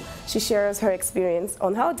Blondini. She shares her experience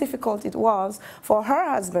on how difficult it was for her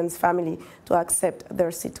husband's family to accept their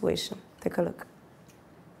situation. Take a look.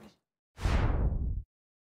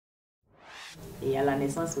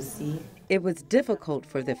 It was difficult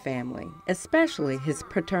for the family, especially his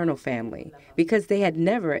paternal family, because they had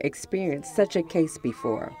never experienced such a case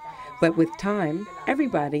before. But with time,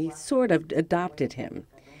 everybody sort of adopted him.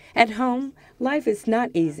 At home, life is not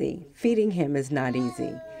easy. Feeding him is not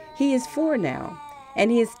easy. He is 4 now, and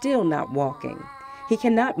he is still not walking. He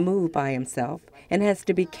cannot move by himself and has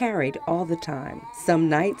to be carried all the time. Some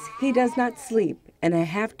nights he does not sleep, and I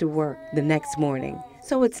have to work the next morning.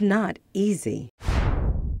 So it's not easy.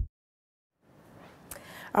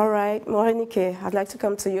 All right, Morénike, I'd like to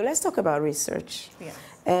come to you. Let's talk about research. Yes.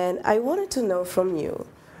 And I wanted to know from you,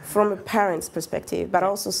 from a parent's perspective, but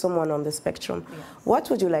also someone on the spectrum, what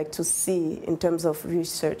would you like to see in terms of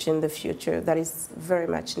research in the future that is very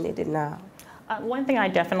much needed now? One thing I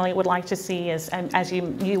definitely would like to see is, as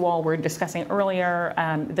you all were discussing earlier,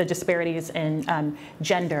 the disparities in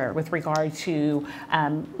gender with regard to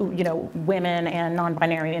women and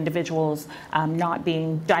non-binary individuals not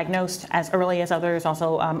being diagnosed as early as others,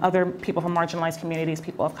 also other people from marginalized communities,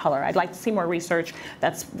 people of color. I'd like to see more research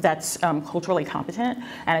that's culturally competent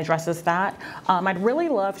and addresses that. I'd really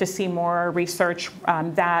love to see more research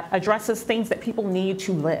that addresses things that people need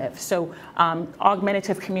to live. So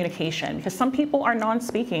augmentative communication, because some people are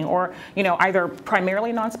non-speaking, or either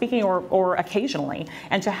primarily non-speaking or occasionally,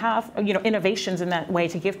 and to have innovations in that way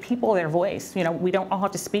to give people their voice. We don't all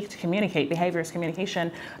have to speak to communicate. Behavior is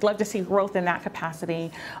communication. I'd love to see growth in that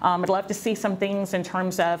capacity. I'd love to see some things in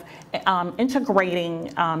terms of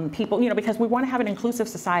integrating people, because we want to have an inclusive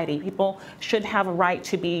society. People should have a right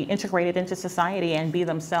to be integrated into society and be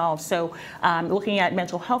themselves. So looking at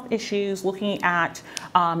mental health issues, looking at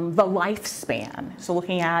the lifespan, so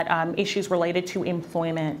looking at issues related to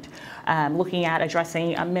employment, looking at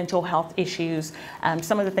addressing mental health issues.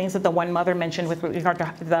 Some of the things that the one mother mentioned with regard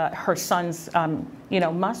to her son's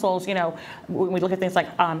muscles, when we look at things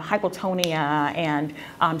like hypotonia and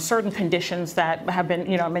certain conditions that have been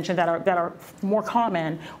mentioned that are more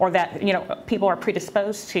common, or that people are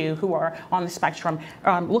predisposed to who are on the spectrum,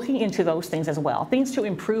 looking into those things as well, things to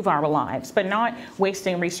improve our lives, but not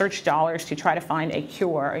wasting research dollars to try to find a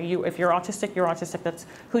cure. If you're autistic, you're autistic. That's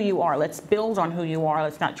who you are. Let's build on who you are.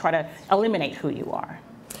 Let's not try to eliminate who you are.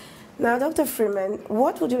 Now, Dr. Freeman,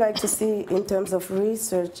 what would you like to see in terms of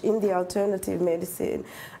research in the alternative medicine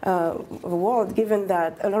world, given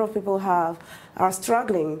that a lot of people are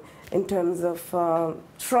struggling in terms of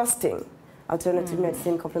trusting alternative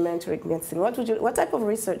medicine, complementary medicine? What type of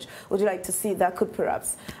research would you like to see that could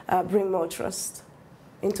perhaps bring more trust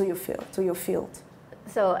into your field?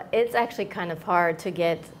 So it's actually kind of hard to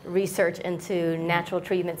get research into natural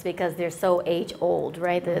treatments because they're so age old,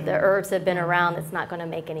 right? The herbs have been around. It's not going to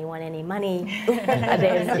make anyone any money.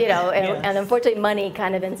 And unfortunately, money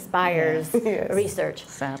kind of inspires research.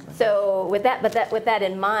 Sadly. So with that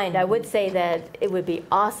in mind, I would say that it would be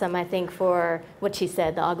awesome, I think, for what she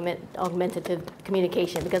said, the augmentative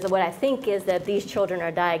communication, because what I think is that these children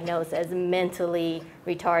are diagnosed as mentally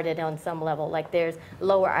retarded on some level, like there's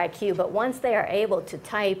lower IQ, but once they are able to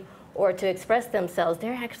type or to express themselves,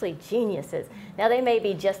 they're actually geniuses. Now they may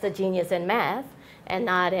be just a genius in math and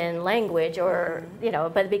not in language, or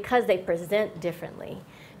but because they present differently,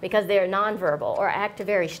 because they're nonverbal or act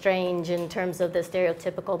very strange in terms of the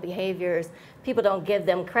stereotypical behaviors, people don't give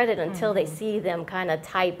them credit until they see them kind of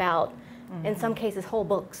type out in some cases whole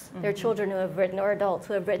books. There are children who have written, or adults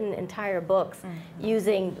who have written entire books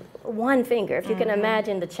using one finger. If you can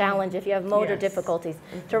imagine the challenge, if you have motor difficulties,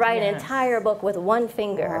 to write an entire book with one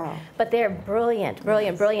finger. Wow. But they're brilliant,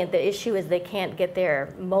 brilliant, brilliant. The issue is they can't get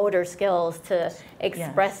their motor skills to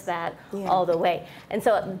express that all the way. And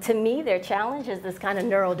so to me, their challenge is this kind of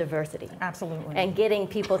neurodiversity. Absolutely. And getting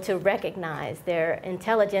people to recognize their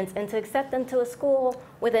intelligence and to accept them to a school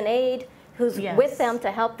with an aide who's with them to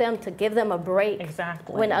help them, to give them a break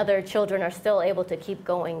when other children are still able to keep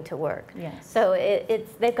going to work. So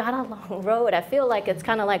they've got a long road. I feel like it's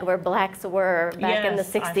kind of like where blacks were back in the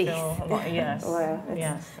 60s. Well,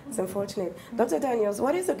 it's unfortunate. Dr. Daniels,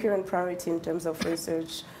 what is the current priority in terms of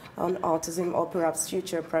research on autism, or perhaps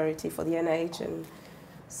future priority for the NIH? And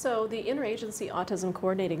so the Interagency Autism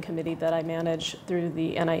Coordinating Committee that I manage through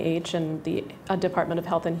the NIH and the Department of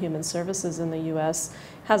Health and Human Services in the U.S.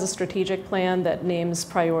 has a strategic plan that names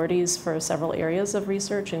priorities for several areas of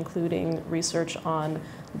research, including research on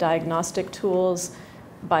diagnostic tools,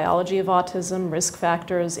 biology of autism, risk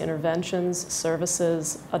factors, interventions,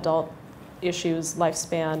 services, adult issues,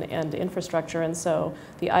 lifespan, and infrastructure. And so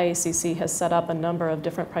the IACC has set up a number of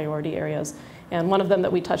different priority areas. And one of them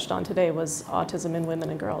that we touched on today was autism in women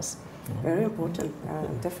and girls. Very important,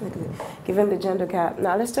 definitely, given the gender gap.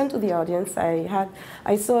 Now let's turn to the audience.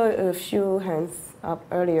 I saw a few hands up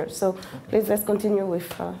earlier, so please let's continue with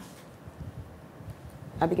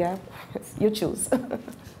Abigail. You choose.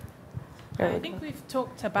 I think we've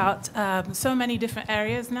talked about so many different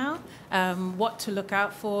areas now, what to look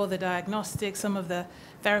out for, the diagnostics, some of the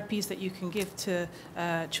therapies that you can give to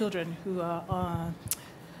children who are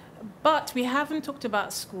but we haven't talked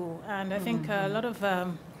about school, and I think a lot of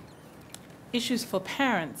issues for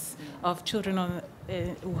parents of children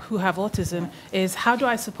who have autism is, how do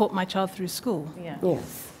I support my child through school?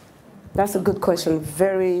 Yes, that's a good question,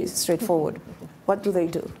 very straightforward. What do they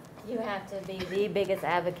do? You have to be the biggest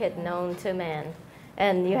advocate known to man.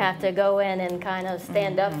 And you have to go in and kind of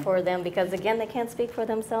stand up for them, because again, they can't speak for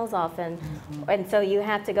themselves often. And so you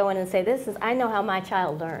have to go in and say, I know how my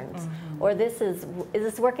child learns, or is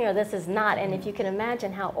this working, or this is not. And if you can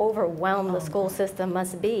imagine how overwhelmed the school system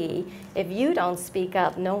must be, if you don't speak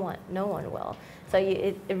up, no one will. So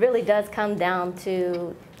it really does come down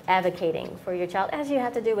to advocating for your child, as you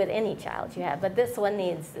have to do with any child you have. But this one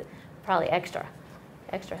needs probably extra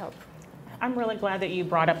help. I'm really glad that you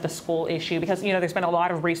brought up the school issue, because there's been a lot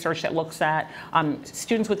of research that looks at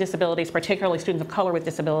students with disabilities, particularly students of color with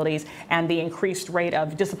disabilities, and the increased rate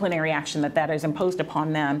of disciplinary action that is imposed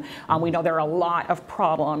upon them. We know there are a lot of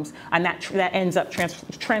problems, and that ends up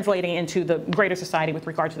translating into the greater society with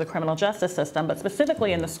regard to the criminal justice system, but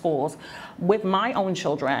specifically in the schools. With my own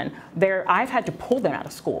children, I've had to pull them out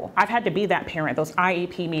of school. I've had to be that parent, those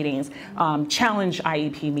IEP meetings, challenge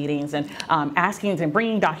IEP meetings, and asking and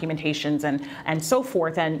bringing documentations and so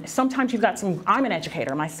forth. And sometimes you've got I'm an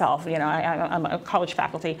educator myself, I'm a college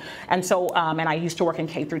faculty. And so, and I used to work in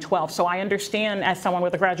K through 12. So I understand, as someone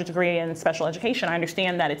with a graduate degree in special education, I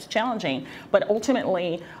understand that it's challenging. But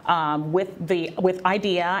ultimately, with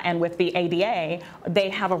IDEA and with the ADA, they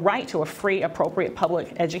have a right to a free, appropriate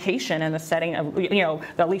public education in the setting of,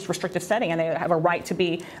 the least restrictive setting. And they have a right to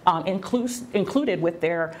be included with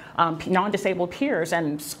their non-disabled peers.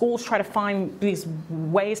 And schools try to find these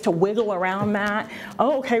ways to wiggle around that.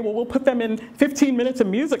 Oh, okay, well, we'll put them in 15 minutes of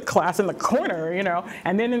music class in the corner,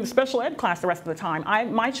 and then in the special ed class the rest of the time.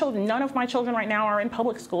 None of my children right now are in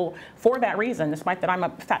public school for that reason, despite that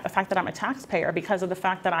the fact that I'm a taxpayer, because of the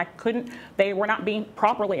fact that they were not being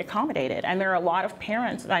properly accommodated. And there are a lot of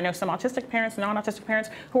parents, I know some autistic parents, non-autistic parents,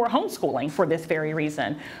 who are homeschooling for this very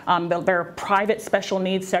reason. There are private special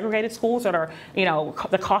needs segregated schools that are,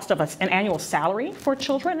 the cost of an annual salary for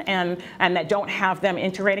children, and that don't have them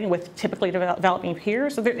integrating with typically developing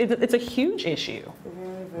peers. So it's a huge issue.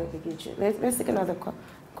 Very, very big issue. Let's take another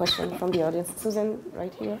question from the audience. Susan,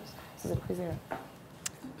 right here. Susan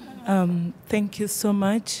Kwizera. Thank you so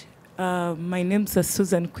much. My name is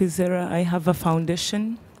Susan Kwizera. I have a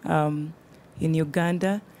foundation in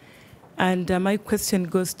Uganda. And my question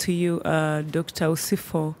goes to you, Dr.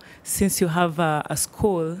 Usifo. Since you have a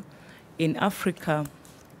school in Africa,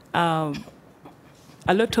 a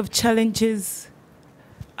lot of challenges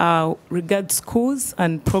regard schools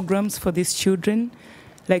and programs for these children.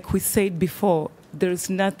 Like we said before, there is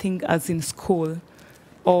nothing as in school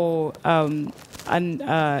or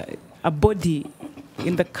a body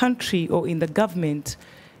in the country or in the government.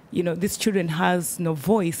 These children has no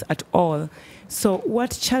voice at all. So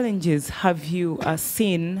what challenges have you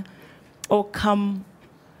seen or come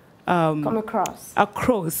come across,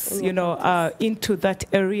 into that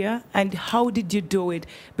area, and how did you do it?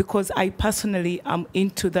 Because I personally am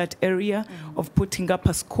into that area of putting up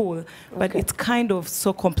a school, but it's kind of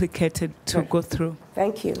so complicated to go through.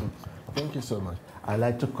 Thank you. Thank you so much. I'd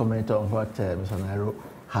like to comment on what Ms. Onaiwu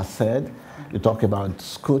has said. You talk about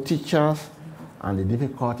school teachers and the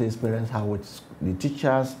difficulty experienced with the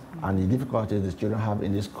teachers and the difficulties the children have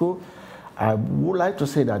in the school. I would like to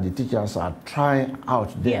say that the teachers are trying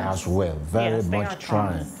out there as well, very much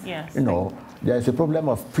trying. Yes, you know, there is a problem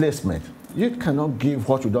of placement. You cannot give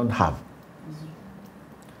what you don't have.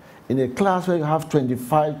 In a class where you have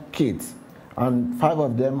 25 kids and 5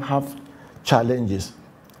 of them have challenges,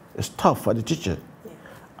 it's tough for the teacher.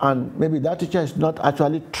 And maybe that teacher is not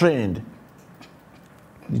actually trained.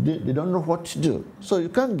 They don't know what to do. So you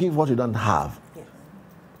can't give what you don't have.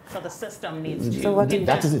 So the system needs to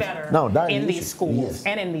invest better in these schools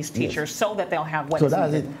and in these teachers so that they'll have what is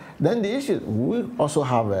needed. Then the issue, we also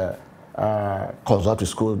have consultative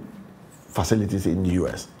school facilities in the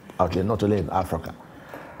US, actually not only in Africa.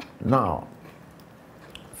 Now,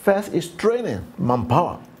 first is training,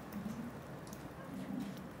 manpower.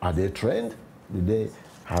 Are they trained? Do they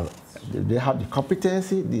have the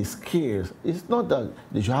competency, the skills? It's not that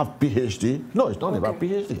they should have PhD. No, it's not about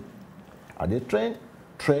PhD. Are they trained?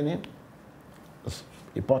 Training is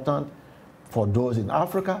important for those in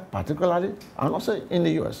Africa, particularly, and also in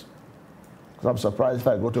the US. Because I'm surprised if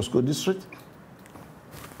I go to a school district,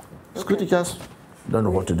 school teachers don't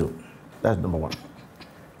know what to do. That's number 1.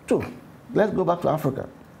 2, let's go back to Africa.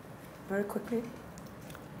 Very quickly.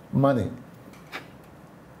 Money.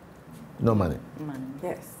 No money.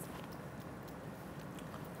 Yes.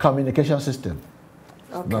 Communication system.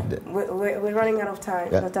 Okay. Not there. We're running out of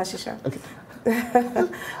time, Dr. Ashikhia. Okay.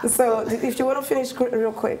 So if you want to finish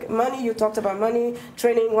real quick, money, you talked about money,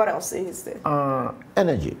 training, what else is there?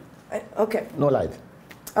 Energy. Okay. No light.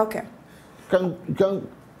 Okay. You can't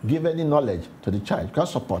give any knowledge to the child. You can't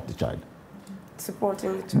support the child.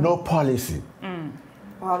 Supporting the child. No policy.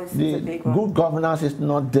 Policy is a big one. Good governance is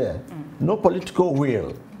not there. No political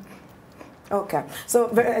will. Okay. So,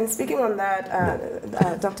 and speaking on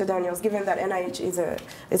that, Dr. Daniels, given that NIH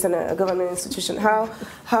is a government institution,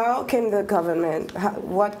 how can the government,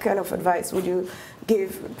 what kind of advice would you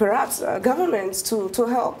give perhaps governments to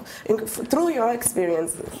help, through your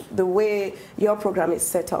experience, the way your program is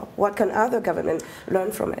set up? What can other governments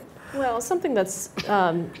learn from it? Well, something that's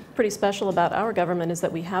pretty special about our government is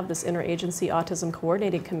that we have this Interagency Autism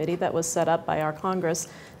Coordinating Committee that was set up by our Congress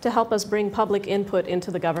to help us bring public input into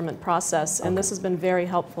the government process. And this has been very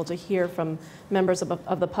helpful to hear from members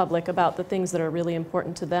of the public about the things that are really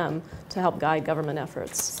important to them to help guide government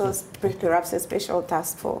efforts. So perhaps a special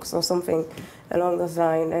task force or something along those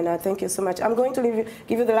lines. And I thank you so much. I'm going to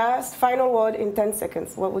give you the final word in 10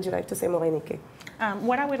 seconds. What would you like to say, Morénike?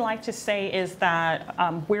 What I would like to say is that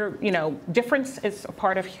difference is a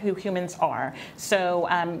part of who humans are. So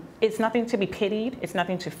it's nothing to be pitied. It's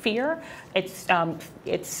nothing to fear. It's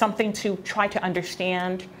something to try to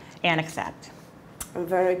understand and accept.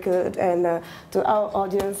 Very good. And to our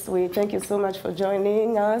audience, we thank you so much for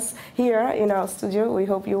joining us here in our studio. We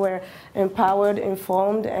hope you were empowered,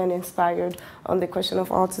 informed, and inspired on the question of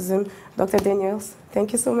autism. Dr. Daniels,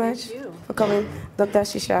 thank you so much for coming. Dr.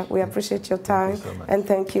 Ashikhia, we appreciate your time. And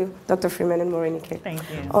thank you, Dr. Freeman and Morénike. Thank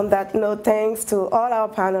you. On that note, thanks to all our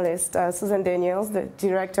panelists, Susan Daniels, the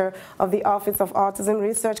Director of the Office of Autism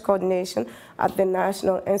Research Coordination at the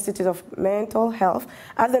National Institute of Mental Health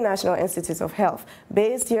at the National Institute of Health,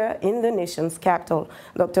 based here in the nation's capital.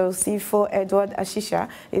 Dr. Usifo Edward Asikhia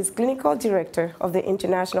is Clinical Director of the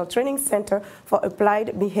International Training Center for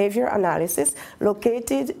Applied Behavior Analysis,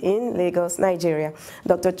 located in Lagos, Nigeria.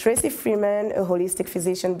 Dr. Tracy Freeman, a holistic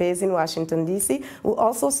physician based in Washington, D.C., who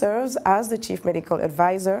also serves as the Chief Medical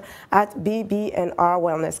Advisor at BB&R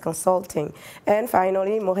Wellness Consulting. And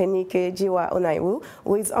finally, Morénike Giwa Onaiwu,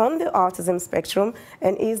 who is on the autism spectrum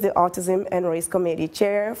and is the Autism and Race Committee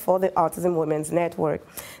Chair for the Autism Women's Network.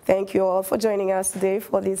 Thank you all for joining us today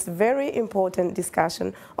for this very important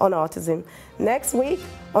discussion on autism. Next week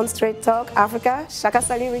on Straight Talk Africa, Shaka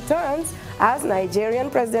Sali returns as Nigerian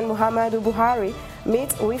President Muhammadu Buhari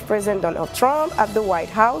meets with President Donald Trump at the White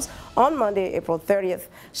House on Monday, April 30th.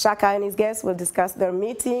 Shaka and his guests will discuss their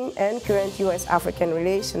meeting and current U.S.-African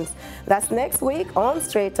relations. That's next week on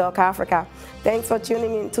Straight Talk Africa. Thanks for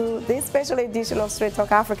tuning in to this special edition of Straight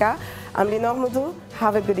Talk Africa. I'm Linor Mudu.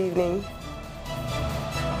 Have a good evening.